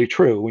 it's totally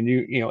true. When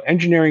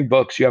engineering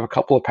books, you have a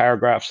couple of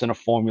paragraphs in a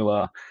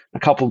formula, a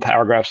couple of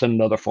paragraphs in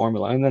another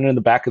formula. And then in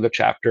the back of the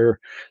chapter,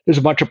 there's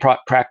a bunch of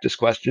practice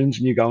questions,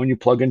 and you go and you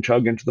plug and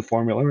chug into the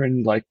formula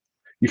and like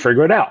you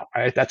figure it out,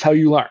 right? That's how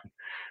you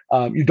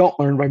learn. You don't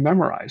learn by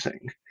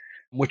memorizing,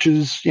 which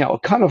is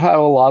kind of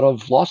how a lot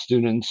of law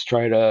students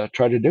try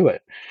to do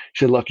it.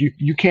 She said, look,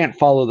 you can't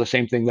follow the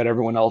same thing that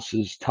everyone else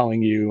is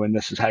telling you, and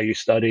this is how you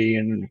study,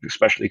 and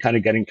especially kind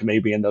of getting to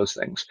maybe in those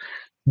things.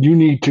 You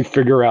need to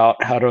figure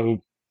out how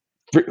to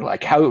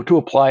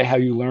apply how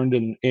you learned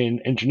in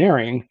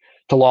engineering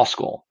to law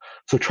school.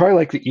 So try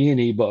like the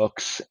E&E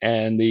books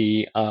and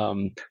the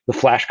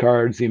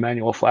flashcards, the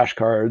manual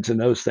flashcards, and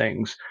those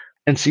things,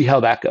 and see how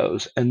that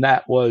goes. And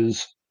that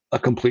was a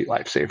complete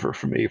lifesaver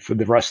for me for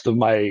the rest of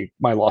my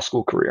law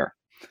school career.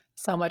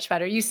 So much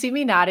better. You see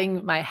me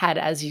nodding my head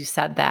as you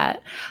said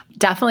that.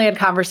 Definitely had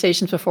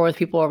conversations before with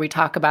people where we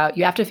talk about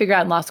you have to figure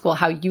out in law school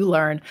how you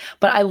learn.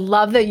 But I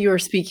love that you are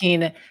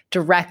speaking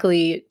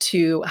directly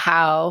to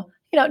how,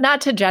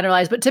 not to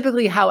generalize, but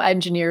typically how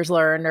engineers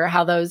learn or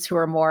how those who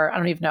are more, I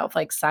don't even know if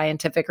like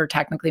scientific or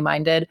technically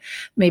minded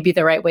may be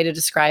the right way to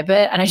describe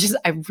it. And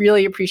I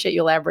really appreciate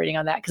you elaborating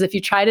on that. Because if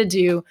you try to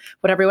do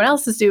what everyone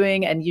else is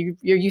doing and you're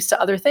used to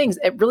other things,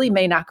 it really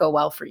may not go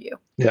well for you.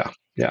 Yeah,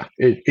 yeah.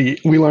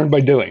 We learn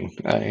by doing,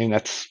 and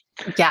that's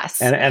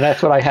Yes. and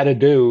that's what I had to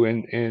do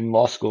in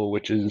law school,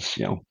 which is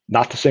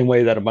not the same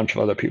way that a bunch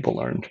of other people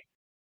learned.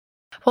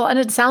 Well, and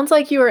it sounds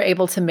like you were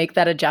able to make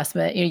that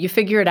adjustment. You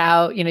figure it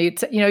out.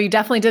 You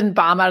definitely didn't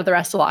bomb out of the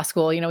rest of law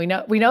school. We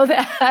know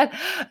that.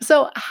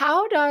 So,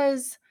 how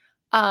does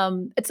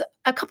it's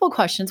a couple of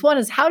questions. One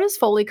is how does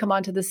Foley come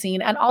onto the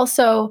scene, and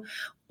also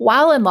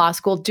while in law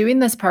school doing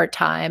this part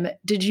time,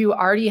 did you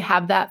already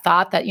have that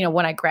thought that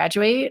when I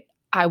graduate,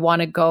 I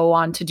want to go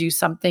on to do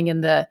something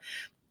in the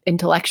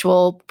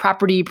intellectual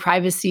property,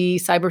 privacy,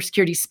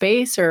 cybersecurity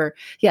space? Or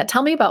yeah,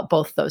 tell me about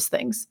both those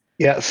things.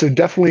 Yeah, so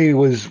definitely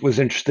was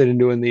interested in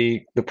doing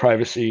the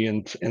privacy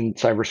and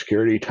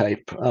cybersecurity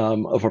type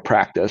of a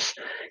practice.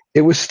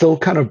 It was still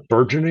kind of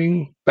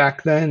burgeoning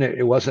back then.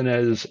 It wasn't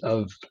as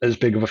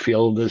big of a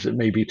field as it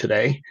may be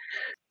today.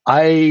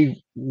 I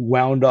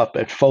wound up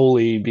at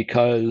Foley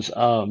because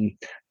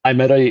I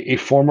met a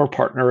former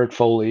partner at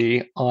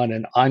Foley on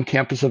an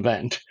on-campus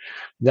event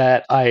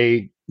that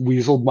I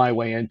weaseled my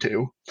way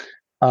into.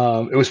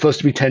 It was supposed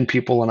to be 10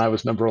 people, and I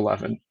was number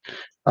 11.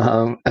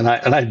 And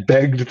I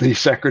begged the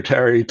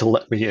secretary to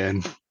let me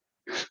in.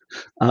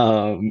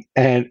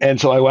 And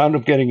so I wound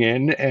up getting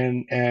in,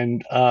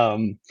 and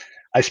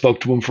I spoke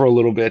to him for a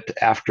little bit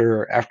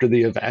after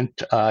the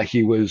event.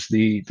 He was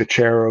the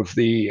chair of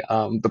the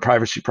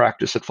privacy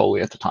practice at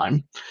Foley at the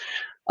time.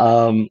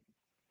 Um,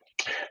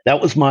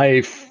 that was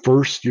my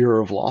first year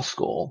of law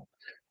school.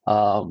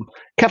 Um,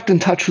 Kept in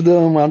touch with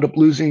him, wound up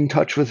losing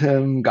touch with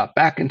him, got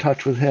back in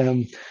touch with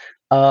him.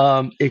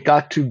 It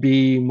got to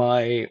be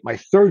my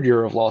third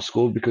year of law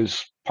school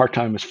because part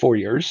time is 4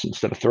 years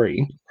instead of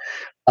three.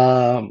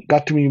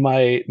 Got to be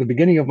the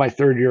beginning of my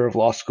third year of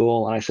law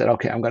school, and I said,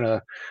 okay, I'm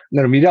gonna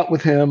meet up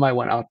with him. I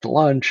went out to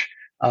lunch.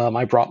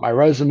 I brought my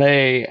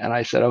resume, and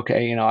I said,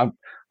 okay,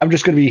 I'm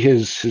just gonna be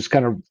his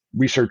kind of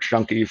research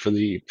junkie for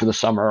the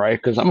summer,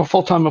 right? Because I'm a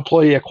full time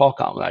employee at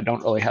Qualcomm, and I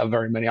don't really have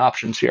very many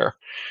options here.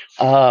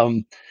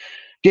 Um,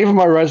 Gave him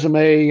my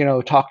resume,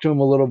 talked to him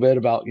a little bit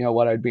about,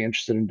 what I'd be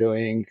interested in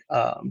doing.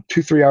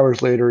 2, 3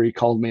 hours later, he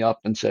called me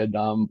up and said,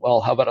 well,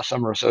 how about a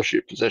summer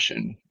associate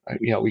position?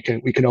 We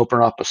can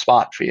open up a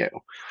spot for you.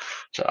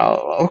 So,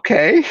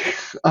 okay.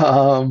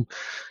 Um,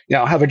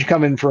 how about you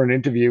come in for an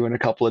interview in a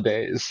couple of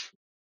days?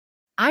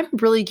 I'm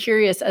really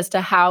curious as to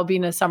how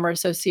being a summer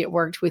associate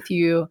worked with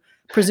you,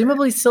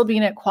 presumably still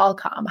being at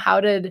Qualcomm.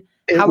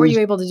 It How were was you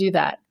able to do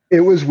that?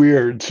 it was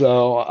weird.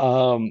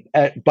 So,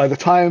 by the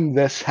time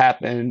this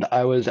happened,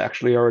 I was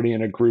actually already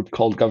in a group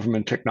called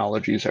Government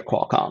Technologies at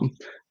Qualcomm.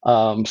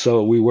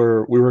 So we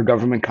were a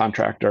government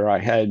contractor. I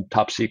had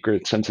top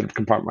secret, sensitive,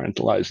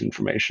 compartmentalized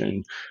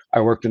information. I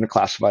worked in a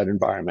classified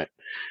environment.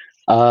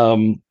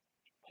 Um,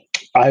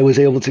 I was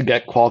able to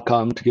get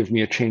Qualcomm to give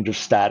me a change of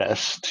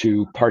status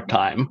to part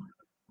time,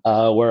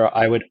 where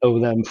I would owe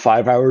them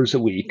 5 hours a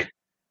week,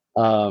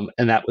 and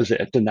that was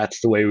it. And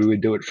that's the way we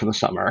would do it for the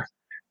summer.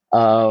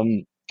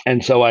 Um,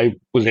 and so I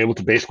was able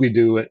to basically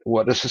do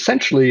what is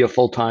essentially a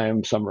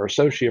full-time summer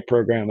associate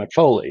program at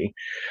Foley.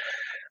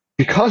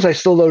 Because I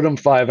still owed them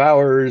 5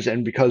 hours,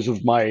 and because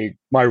of my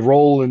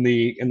role in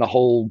the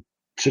whole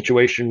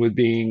situation with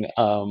being,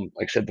 like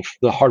I said,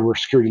 the hardware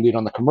security lead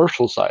on the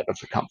commercial side of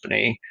the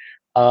company,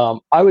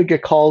 I would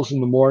get calls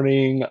in the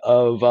morning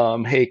of,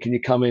 "Hey, can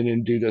you come in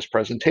and do this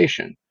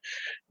presentation?"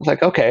 I was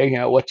like, "Okay,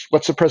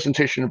 what's the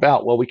presentation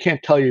about?" "Well, we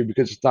can't tell you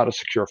because it's not a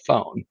secure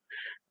phone."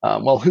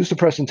 Well, who's the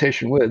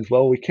presentation with?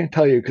 Well, we can't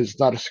tell you because it's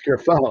not a secure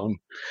phone.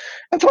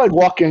 And so I'd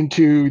walk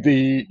into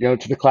the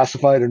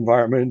classified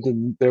environment,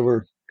 and there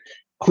were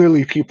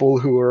clearly people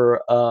who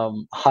were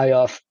high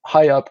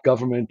up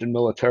government and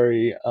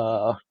military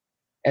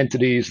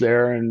entities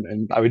there,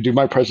 and I would do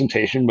my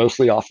presentation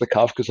mostly off the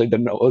cuff because I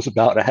didn't know what it was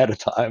about ahead of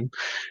time.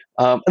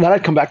 And then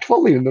I'd come back to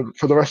Foley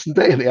for the rest of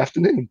the day in the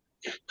afternoon.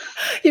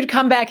 You'd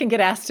come back and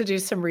get asked to do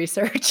some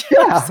research of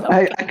Yeah, some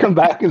I come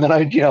back and then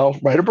I'd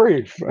write a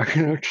brief.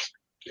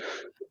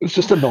 It's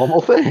just a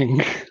normal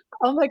thing.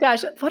 Oh my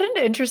gosh, what an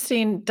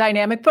interesting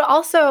dynamic, but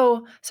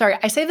also sorry,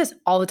 I say this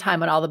all the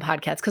time on all the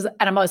podcasts and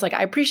I'm always like,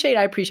 I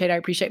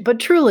appreciate, but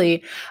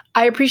truly,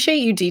 I appreciate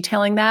you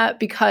detailing that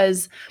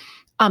because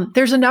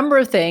there's a number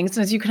of things,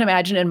 and as you can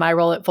imagine in my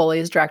role at Foley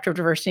as Director of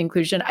Diversity and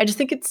Inclusion, I just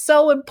think it's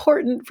so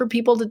important for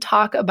people to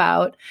talk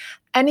about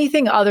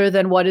anything other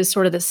than what is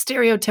sort of the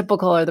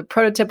stereotypical or the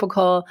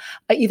prototypical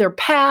either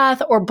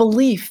path or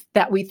belief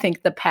that we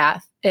think the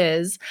path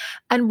is.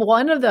 And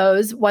one of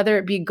those, whether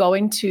it be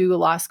going to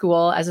law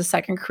school as a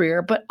second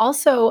career, but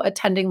also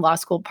attending law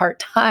school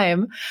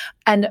part-time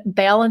and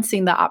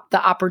balancing the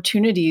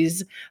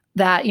opportunities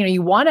that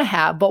you want to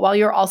have, but while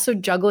you're also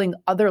juggling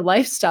other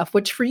life stuff,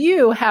 which for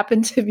you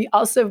happened to be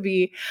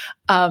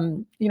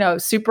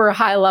super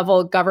high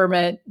level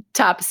government,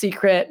 top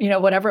secret,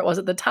 whatever it was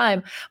at the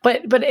time.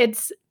 But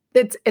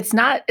it's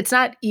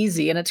not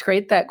easy, and it's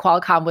great that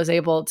Qualcomm was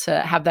able to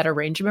have that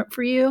arrangement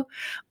for you.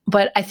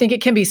 But I think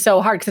it can be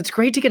so hard because it's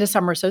great to get a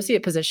summer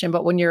associate position,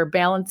 but when you're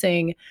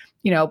balancing,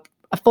 a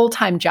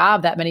full-time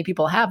job that many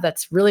people have,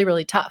 that's really,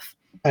 really tough.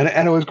 And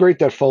it was great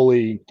that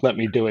Foley let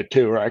me do it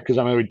too, right? Because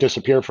I would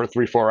disappear for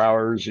 3, 4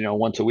 hours,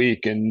 once a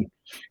week, and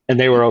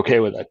they were okay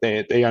with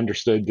it. They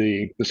understood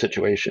the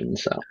situation.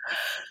 So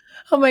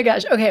Oh my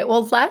gosh. Okay.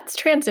 Well, let's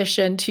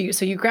transition to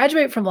so you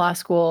graduate from law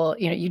school,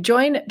 you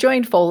join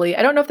Foley.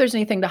 I don't know if there's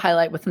anything to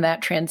highlight within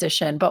that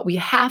transition, but we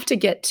have to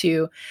get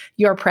to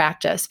your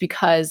practice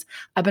because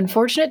I've been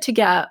fortunate to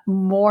get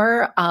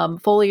more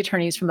Foley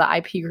attorneys from the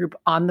IP group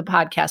on the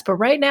podcast. But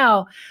right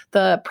now,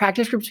 the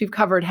practice groups we've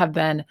covered have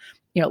been,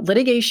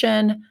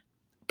 litigation,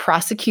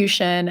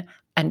 prosecution,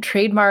 and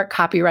trademark,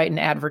 copyright, and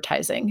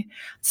advertising.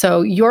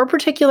 So your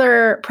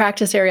particular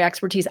practice area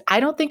expertise, I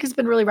don't think has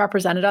been really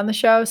represented on the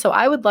show. So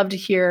I would love to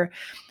hear,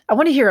 I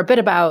want to hear a bit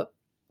about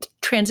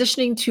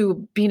transitioning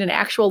to being an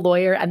actual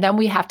lawyer, and then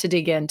we have to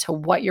dig into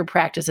what your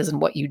practice is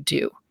and what you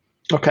do.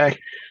 Okay.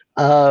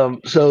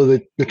 So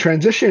the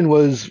transition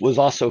was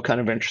also kind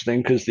of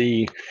interesting because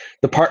the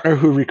partner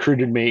who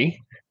recruited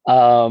me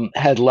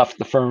had left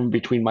the firm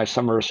between my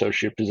summer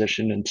associate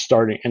position and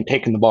starting and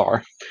taking the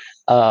bar.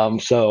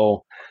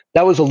 So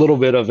that was a little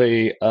bit of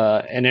a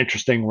an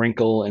interesting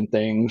wrinkle in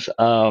things.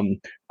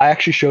 I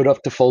actually showed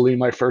up to Foley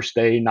my first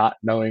day, not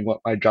knowing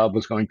what my job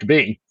was going to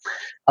be.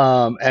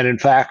 And in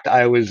fact,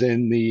 I was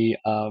in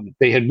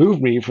they had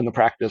moved me from the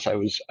practice I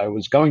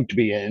was going to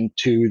be in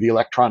to the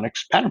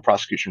electronics patent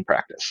prosecution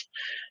practice.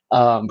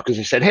 Because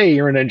they said, "Hey,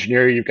 you're an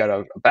engineer. You've got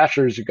a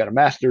bachelor's. You've got a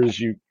master's.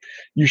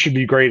 You should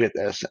be great at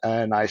this."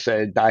 And I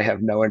said, "I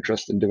have no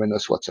interest in doing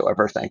this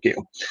whatsoever. Thank you."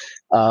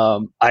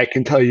 I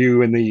can tell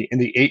you in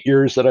the 8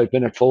 years that I've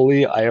been at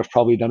Foley, I have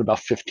probably done about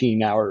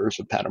 15 hours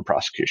of patent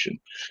prosecution.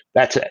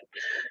 That's it.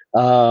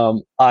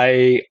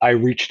 I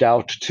reached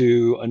out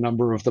to a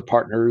number of the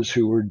partners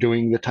who were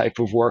doing the type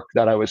of work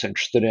that I was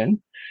interested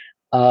in,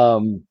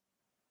 um,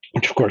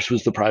 which of course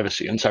was the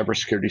privacy and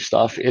cybersecurity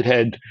stuff.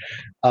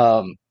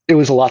 It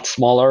was a lot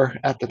smaller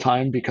at the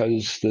time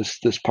because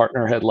this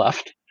partner had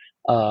left,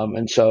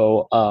 and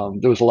so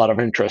there was a lot of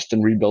interest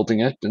in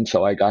rebuilding it, and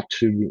so I got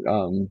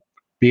to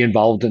be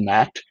involved in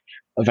that.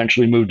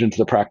 Eventually, moved into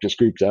the practice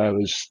group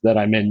that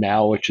I'm in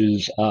now, which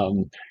is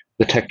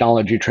the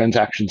technology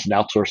transactions and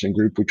outsourcing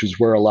group, which is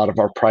where a lot of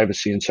our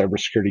privacy and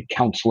cybersecurity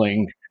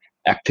counseling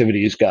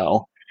activities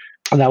go.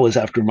 And that was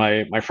after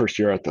my first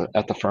year at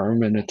the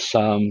firm, and it's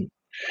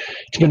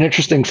been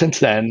interesting since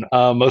then.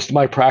 Most of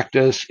my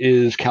practice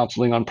is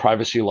counseling on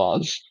privacy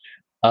laws,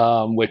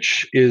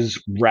 which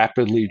is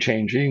rapidly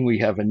changing. We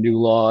have a new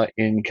law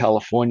in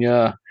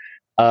California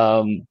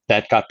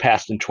that got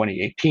passed in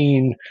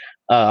 2018.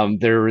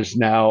 There is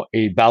now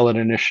a ballot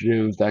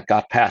initiative that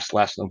got passed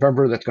last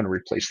November that's going to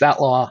replace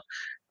that law.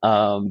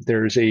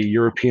 There's a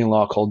European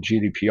law called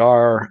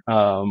GDPR,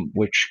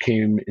 which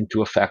came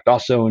into effect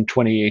also in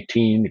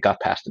 2018. It got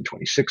passed in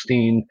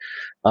 2016.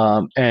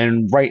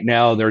 And right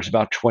now, there's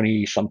about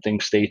 20 something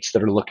states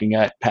that are looking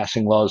at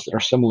passing laws that are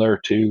similar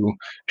to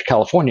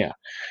California.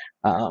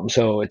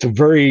 So it's a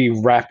very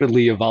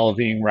rapidly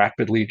evolving,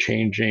 rapidly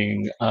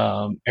changing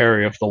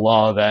area of the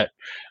law that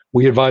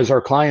we advise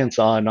our clients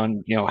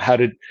on how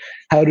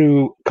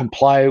to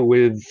comply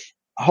with,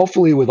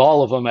 hopefully with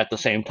all of them at the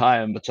same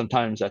time, but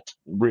sometimes that's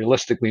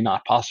realistically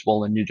not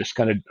possible, and you just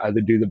kind of either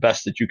do the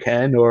best that you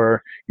can,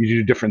 or you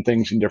do different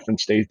things in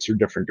different states or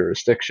different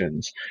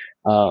jurisdictions.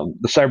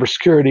 The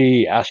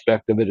cybersecurity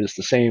aspect of it is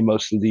the same.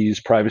 Most of these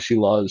privacy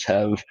laws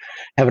have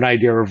an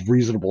idea of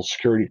reasonable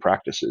security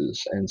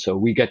practices, and so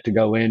we get to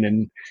go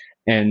in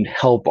and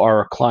help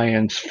our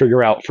clients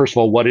figure out, first of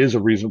all, what is a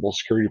reasonable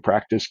security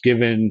practice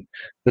given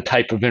the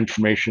type of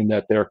information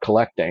that they're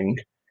collecting.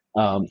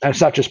 And it's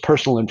not just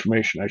personal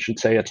information, I should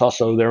say. It's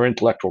also their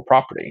intellectual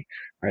property,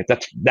 right?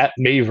 That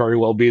may very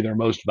well be their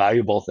most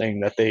valuable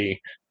thing that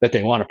they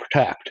want to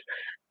protect.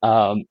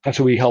 And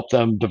so we help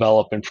them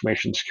develop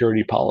information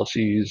security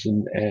policies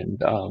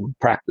and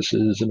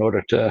practices in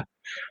order to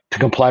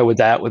comply with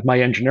that. With my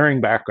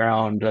engineering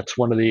background, that's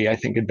one of the, I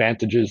think,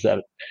 advantages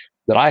that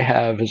I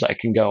have is I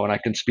can go and I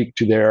can speak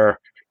to their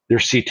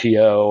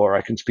CTO, or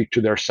I can speak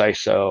to their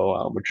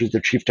CISO, which is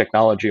the chief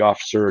technology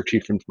officer or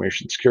chief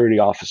information security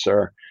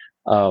officer,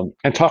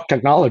 and talk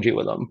technology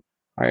with them,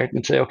 right?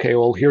 And say, okay,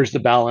 well, here's the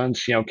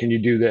balance. Can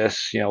you do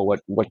this?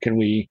 What can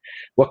we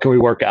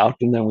work out?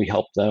 And then we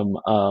help them,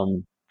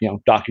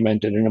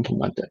 document it and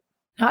implement it.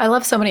 I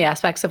love so many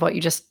aspects of what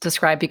you just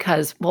described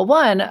because, well,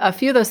 one, a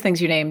few of those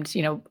things you named,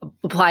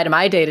 apply to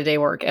my day-to-day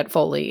work at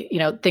Foley.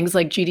 Things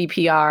like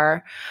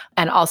GDPR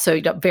and also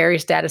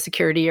various data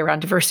security around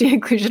diversity and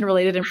inclusion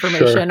related Sure.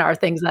 information are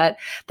things that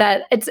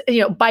it's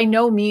by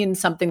no means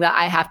something that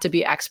I have to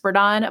be expert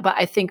on, but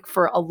I think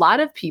for a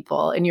lot of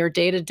people in your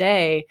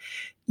day-to-day,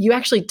 you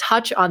actually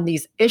touch on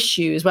these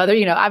issues, whether,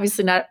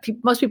 obviously not,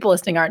 most people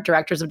listening aren't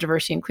directors of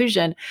diversity and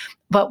inclusion,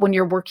 but when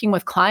you're working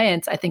with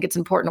clients, I think it's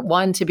important,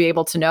 one, to be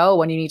able to know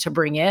when you need to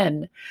bring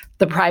in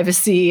the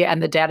privacy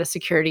and the data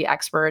security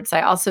experts.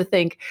 I also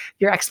think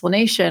your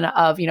explanation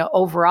of,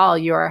 overall,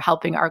 you're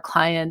helping our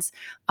clients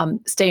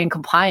stay in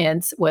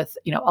compliance with,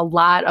 a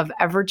lot of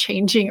ever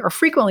changing or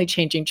frequently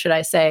changing, should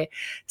I say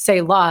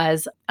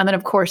laws. And then,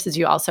 of course, as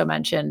you also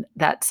mentioned,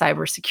 that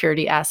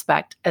cybersecurity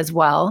aspect as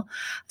well.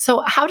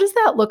 So how does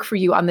that look for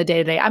you on the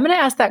day-to-day? I'm going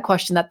to ask that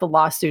question that the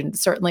law student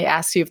certainly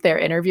asks you if they're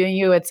interviewing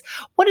you. It's,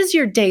 what does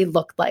your day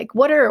look like?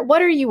 What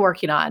are you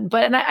working on?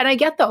 But I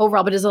get the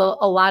overall, but is a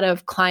lot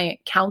of client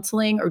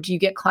counseling, or do you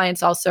get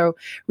clients also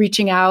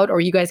reaching out,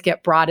 or you guys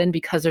get brought in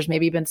because there's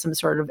maybe been some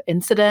sort of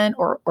incident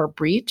or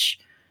breach?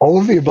 All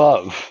of the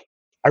above.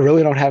 I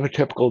really don't have a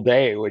typical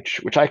day, which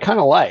I kind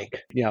of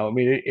like. I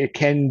mean, it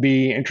can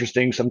be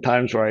interesting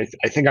sometimes where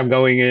I think I'm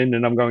going in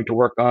and I'm going to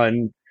work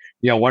on,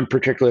 one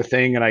particular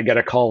thing, and I get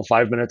a call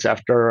 5 minutes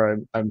after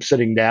I'm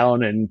sitting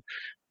down, and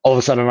all of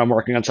a sudden I'm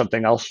working on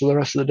something else for the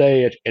rest of the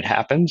day. It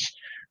happens,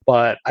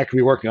 but I could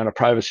be working on a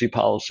privacy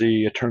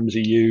policy, a terms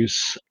of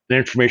use, an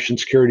information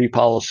security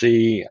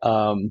policy.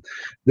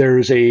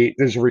 There's a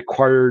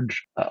required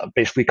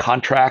basically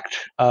contract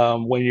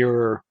when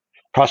you're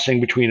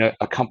processing between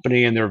a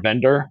company and their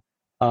vendor.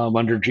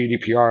 Under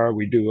GDPR,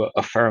 we do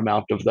a fair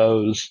amount of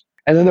those.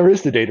 And then there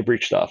is the data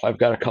breach stuff. I've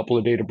got a couple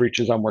of data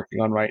breaches I'm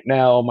working on right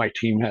now. My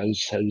team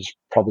has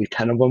probably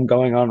 10 of them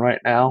going on right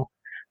now.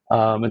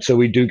 And so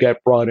we do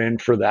get brought in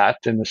for that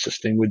and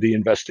assisting with the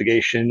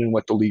investigation and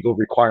what the legal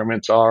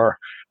requirements are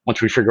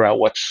once we figure out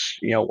what's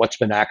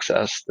been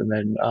accessed, and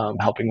then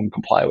helping them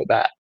comply with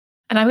that.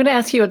 And I'm going to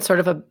ask you, it's sort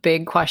of a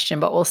big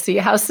question, but we'll see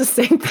how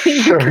succinctly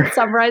you can Sure.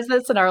 summarize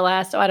this in our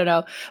last, I don't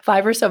know,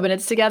 5 or so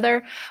minutes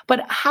together.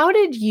 But how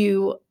did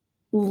you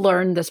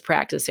learn this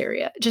practice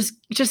area?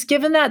 Just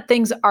given that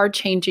things are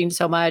changing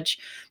so much,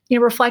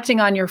 reflecting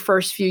on your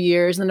first few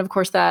years, and of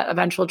course that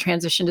eventual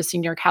transition to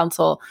senior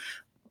counsel.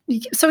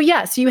 So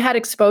yes, you had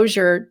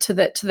exposure to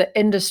the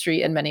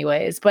industry in many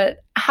ways, but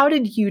how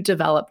did you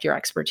develop your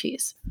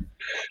expertise?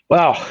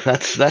 Wow,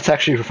 that's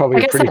actually probably a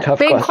Like I pretty said, tough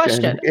big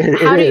question. question.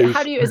 It How is.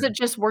 do you is it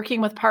just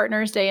working with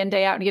partners day in,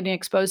 day out and getting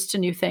exposed to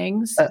new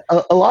things?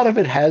 A lot of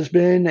it has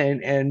been,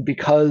 and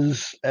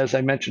because, as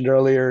I mentioned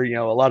earlier,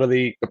 a lot of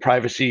the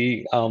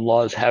privacy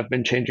laws have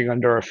been changing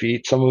under our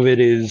feet. Some of it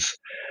is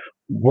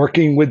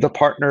working with the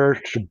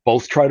partner to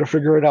both try to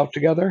figure it out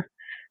together.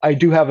 I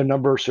do have a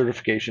number of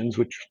certifications,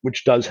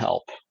 which does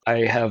help. I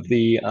have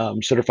the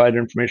Certified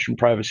Information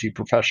Privacy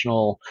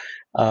Professional.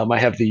 I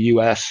have the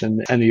U.S. and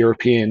the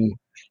European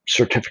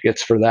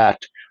certificates for that.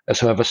 I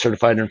also have a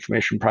Certified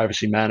Information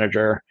Privacy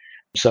Manager.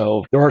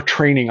 So there are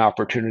training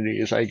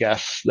opportunities, I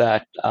guess,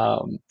 that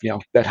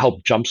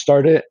help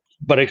jumpstart it.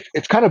 But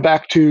it's kind of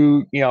back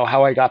to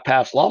how I got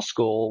past law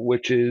school,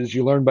 which is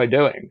you learn by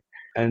doing.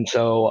 And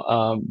so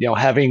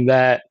having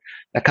that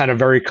kind of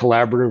very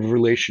collaborative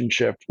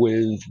relationship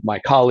with my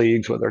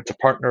colleagues, whether it's a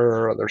partner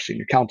or other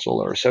senior counsel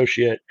or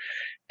associate,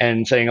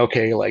 and saying,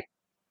 okay, like,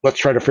 let's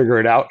try to figure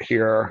it out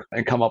here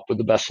and come up with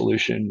the best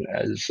solution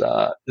is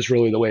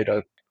really the way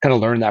to kind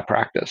of learn that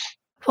practice.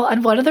 Well,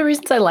 and one of the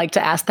reasons I like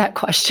to ask that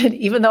question,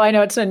 even though I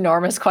know it's an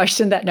enormous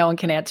question that no one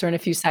can answer in a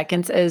few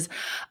seconds, is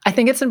I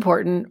think it's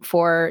important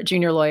for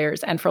junior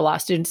lawyers and for law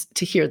students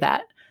to hear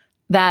that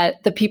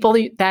the people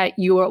that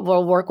you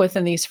will work with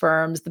in these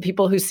firms, the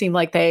people who seem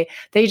like they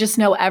just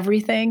know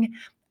everything,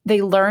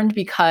 they learned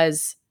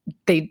because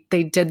they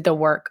did the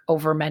work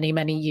over many,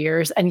 many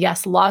years. And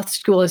yes, law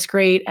school is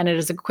great and it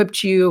has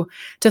equipped you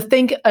to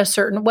think a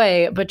certain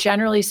way, but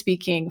generally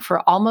speaking,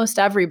 for almost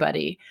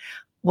everybody,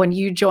 when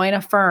you join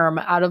a firm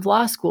out of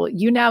law school,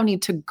 you now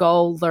need to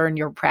go learn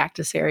your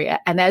practice area.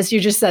 And as you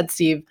just said,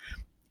 Steve,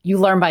 you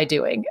learn by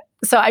doing.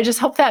 So I just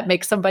hope that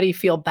makes somebody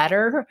feel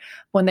better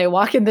when they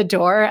walk in the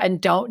door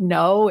and don't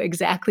know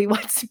exactly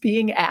what's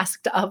being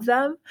asked of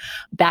them.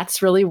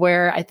 That's really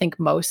where I think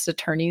most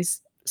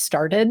attorneys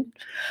started,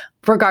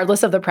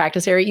 regardless of the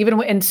practice area, even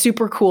in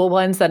super cool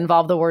ones that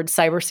involve the word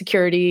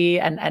cybersecurity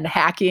and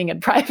hacking and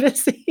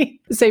privacy.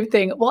 Same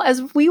thing. Well,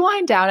 as we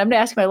wind down, I'm going to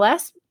ask my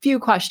last few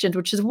questions,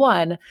 which is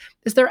one,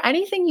 is there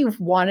anything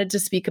you've wanted to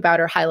speak about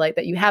or highlight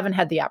that you haven't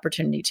had the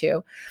opportunity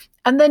to?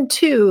 And then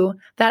two,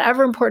 that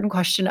ever important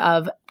question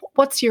of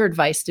what's your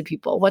advice to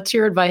people? What's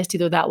your advice to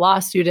either that law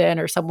student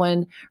or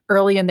someone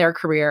early in their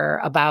career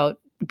about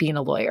being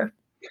a lawyer?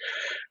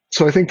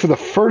 So I think for the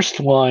first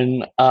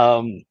one,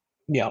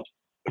 you know,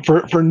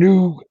 for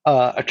new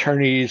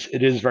attorneys,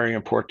 it is very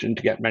important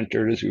to get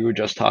mentored, as we were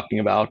just talking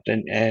about,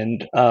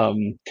 and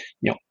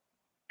you know,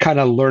 kind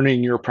of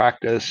learning your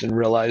practice and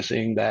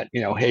realizing that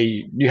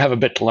hey, you have a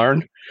bit to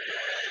learn.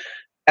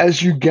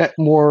 As you get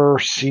more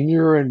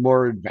senior and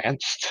more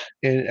advanced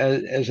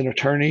as an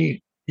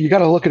attorney, you got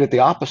to look at it the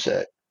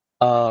opposite.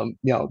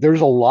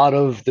 There's a lot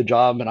of the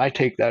job, and I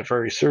take that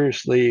very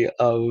seriously,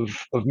 of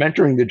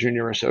mentoring the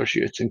junior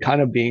associates and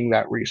kind of being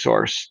that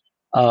resource,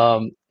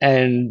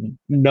 and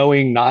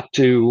knowing not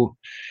to,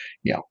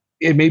 you know,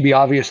 it may be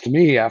obvious to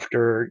me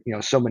after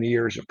so many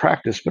years of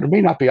practice, but it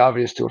may not be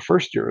obvious to a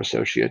first year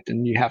associate,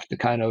 and you have to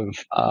kind of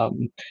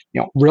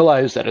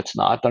realize that it's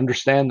not,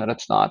 understand that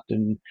it's not,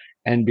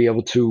 and be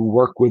able to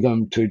work with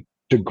them to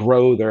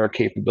grow their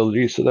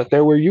capabilities so that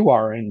they're where you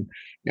are in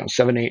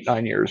 7, 8,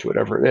 9 years,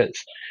 whatever it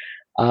is.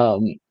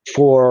 Um,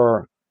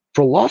 for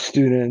law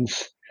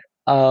students,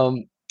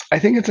 I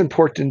think it's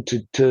important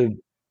to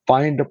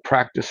find a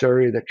practice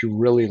area that you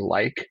really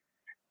like.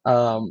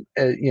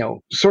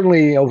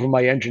 Certainly over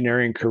my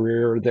engineering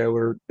career, there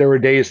were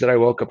days that I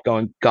woke up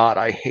going, God,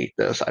 I hate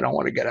this. I don't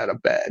want to get out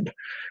of bed.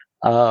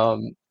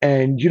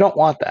 And you don't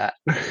want that.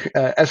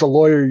 As a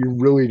lawyer, you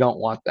really don't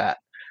want that.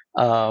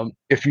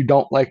 If you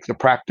don't like the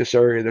practice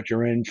area that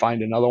you're in,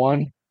 find another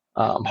one.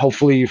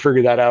 Hopefully, you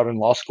figure that out in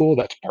law school.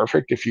 That's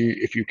perfect if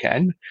you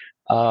can.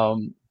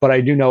 But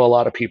I do know a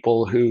lot of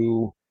people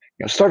who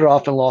started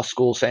off in law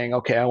school saying,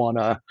 "Okay, I want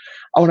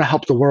to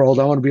help the world.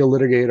 I want to be a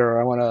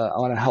litigator. I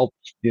want to help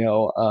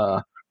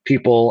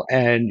people,"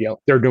 and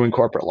they're doing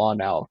corporate law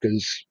now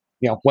because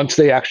once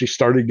they actually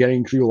started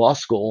getting through law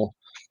school,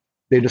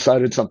 they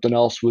decided something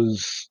else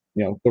was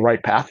the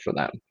right path for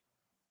them.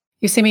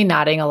 You see me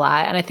nodding a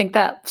lot, and I think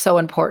that's so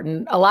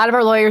important. A lot of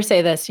our lawyers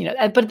say this,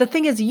 but the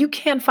thing is you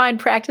can find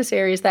practice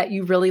areas that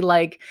you really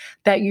like,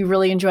 that you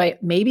really enjoy,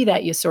 maybe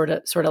that you sort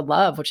of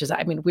love, which is,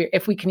 I mean,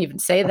 if we can even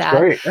say That's that.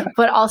 great. Yeah.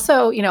 But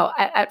also,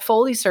 at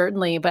Foley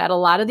certainly, but at a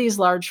lot of these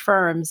large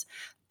firms,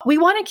 we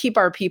want to keep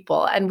our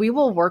people, and we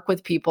will work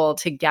with people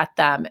to get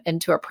them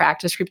into a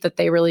practice group that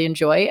they really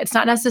enjoy. It's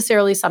not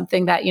necessarily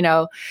something that,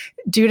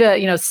 due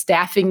to,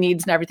 staffing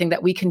needs and everything,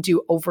 that we can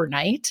do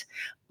overnight.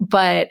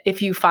 But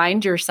if you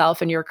find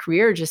yourself in your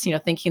career just,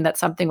 thinking that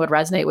something would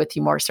resonate with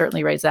you more,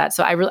 certainly raise that.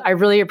 So I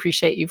really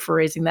appreciate you for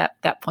raising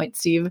that point,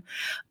 Steve.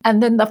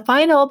 And then the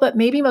final, but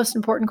maybe most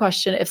important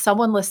question, if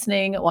someone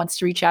listening wants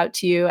to reach out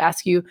to you,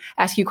 ask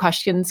you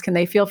questions, can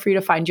they feel free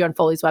to find you on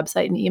Foley's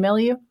website and email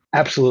you?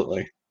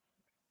 Absolutely.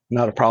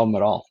 Not a problem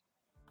at all.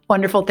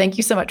 Wonderful. Thank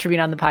you so much for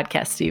being on the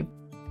podcast, Steve.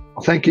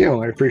 Well, thank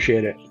you. I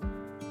appreciate it.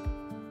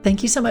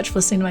 Thank you so much for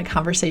listening to my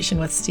conversation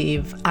with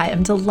Steve. I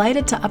am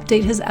delighted to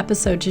update his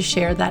episode to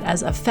share that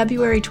as of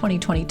February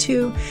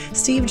 2022,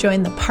 Steve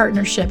joined the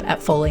partnership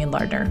at Foley &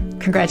 Lardner.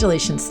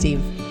 Congratulations,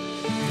 Steve.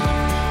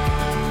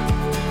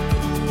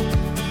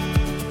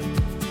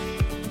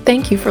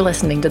 Thank you for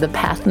listening to The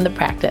Path and the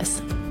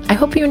Practice. I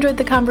hope you enjoyed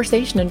the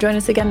conversation and join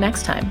us again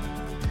next time.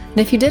 And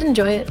if you did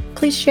enjoy it,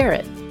 please share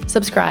it,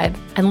 subscribe,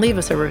 and leave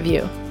us a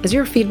review, as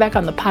your feedback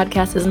on the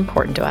podcast is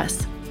important to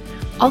us.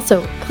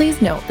 Also,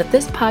 please note that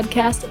this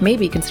podcast may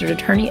be considered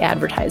attorney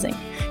advertising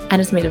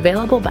and is made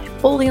available by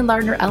Foley &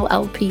 Lardner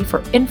LLP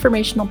for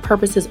informational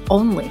purposes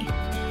only.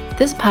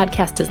 This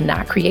podcast does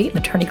not create an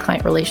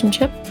attorney-client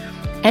relationship.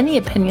 Any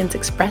opinions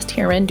expressed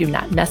herein do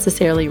not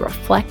necessarily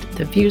reflect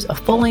the views of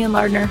Foley &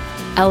 Lardner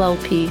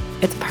LLP,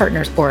 its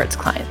partners, or its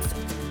clients.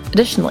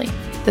 Additionally,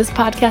 this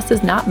podcast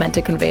is not meant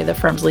to convey the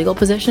firm's legal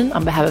position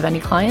on behalf of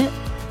any client,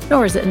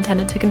 nor is it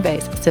intended to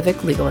convey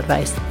specific legal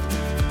advice.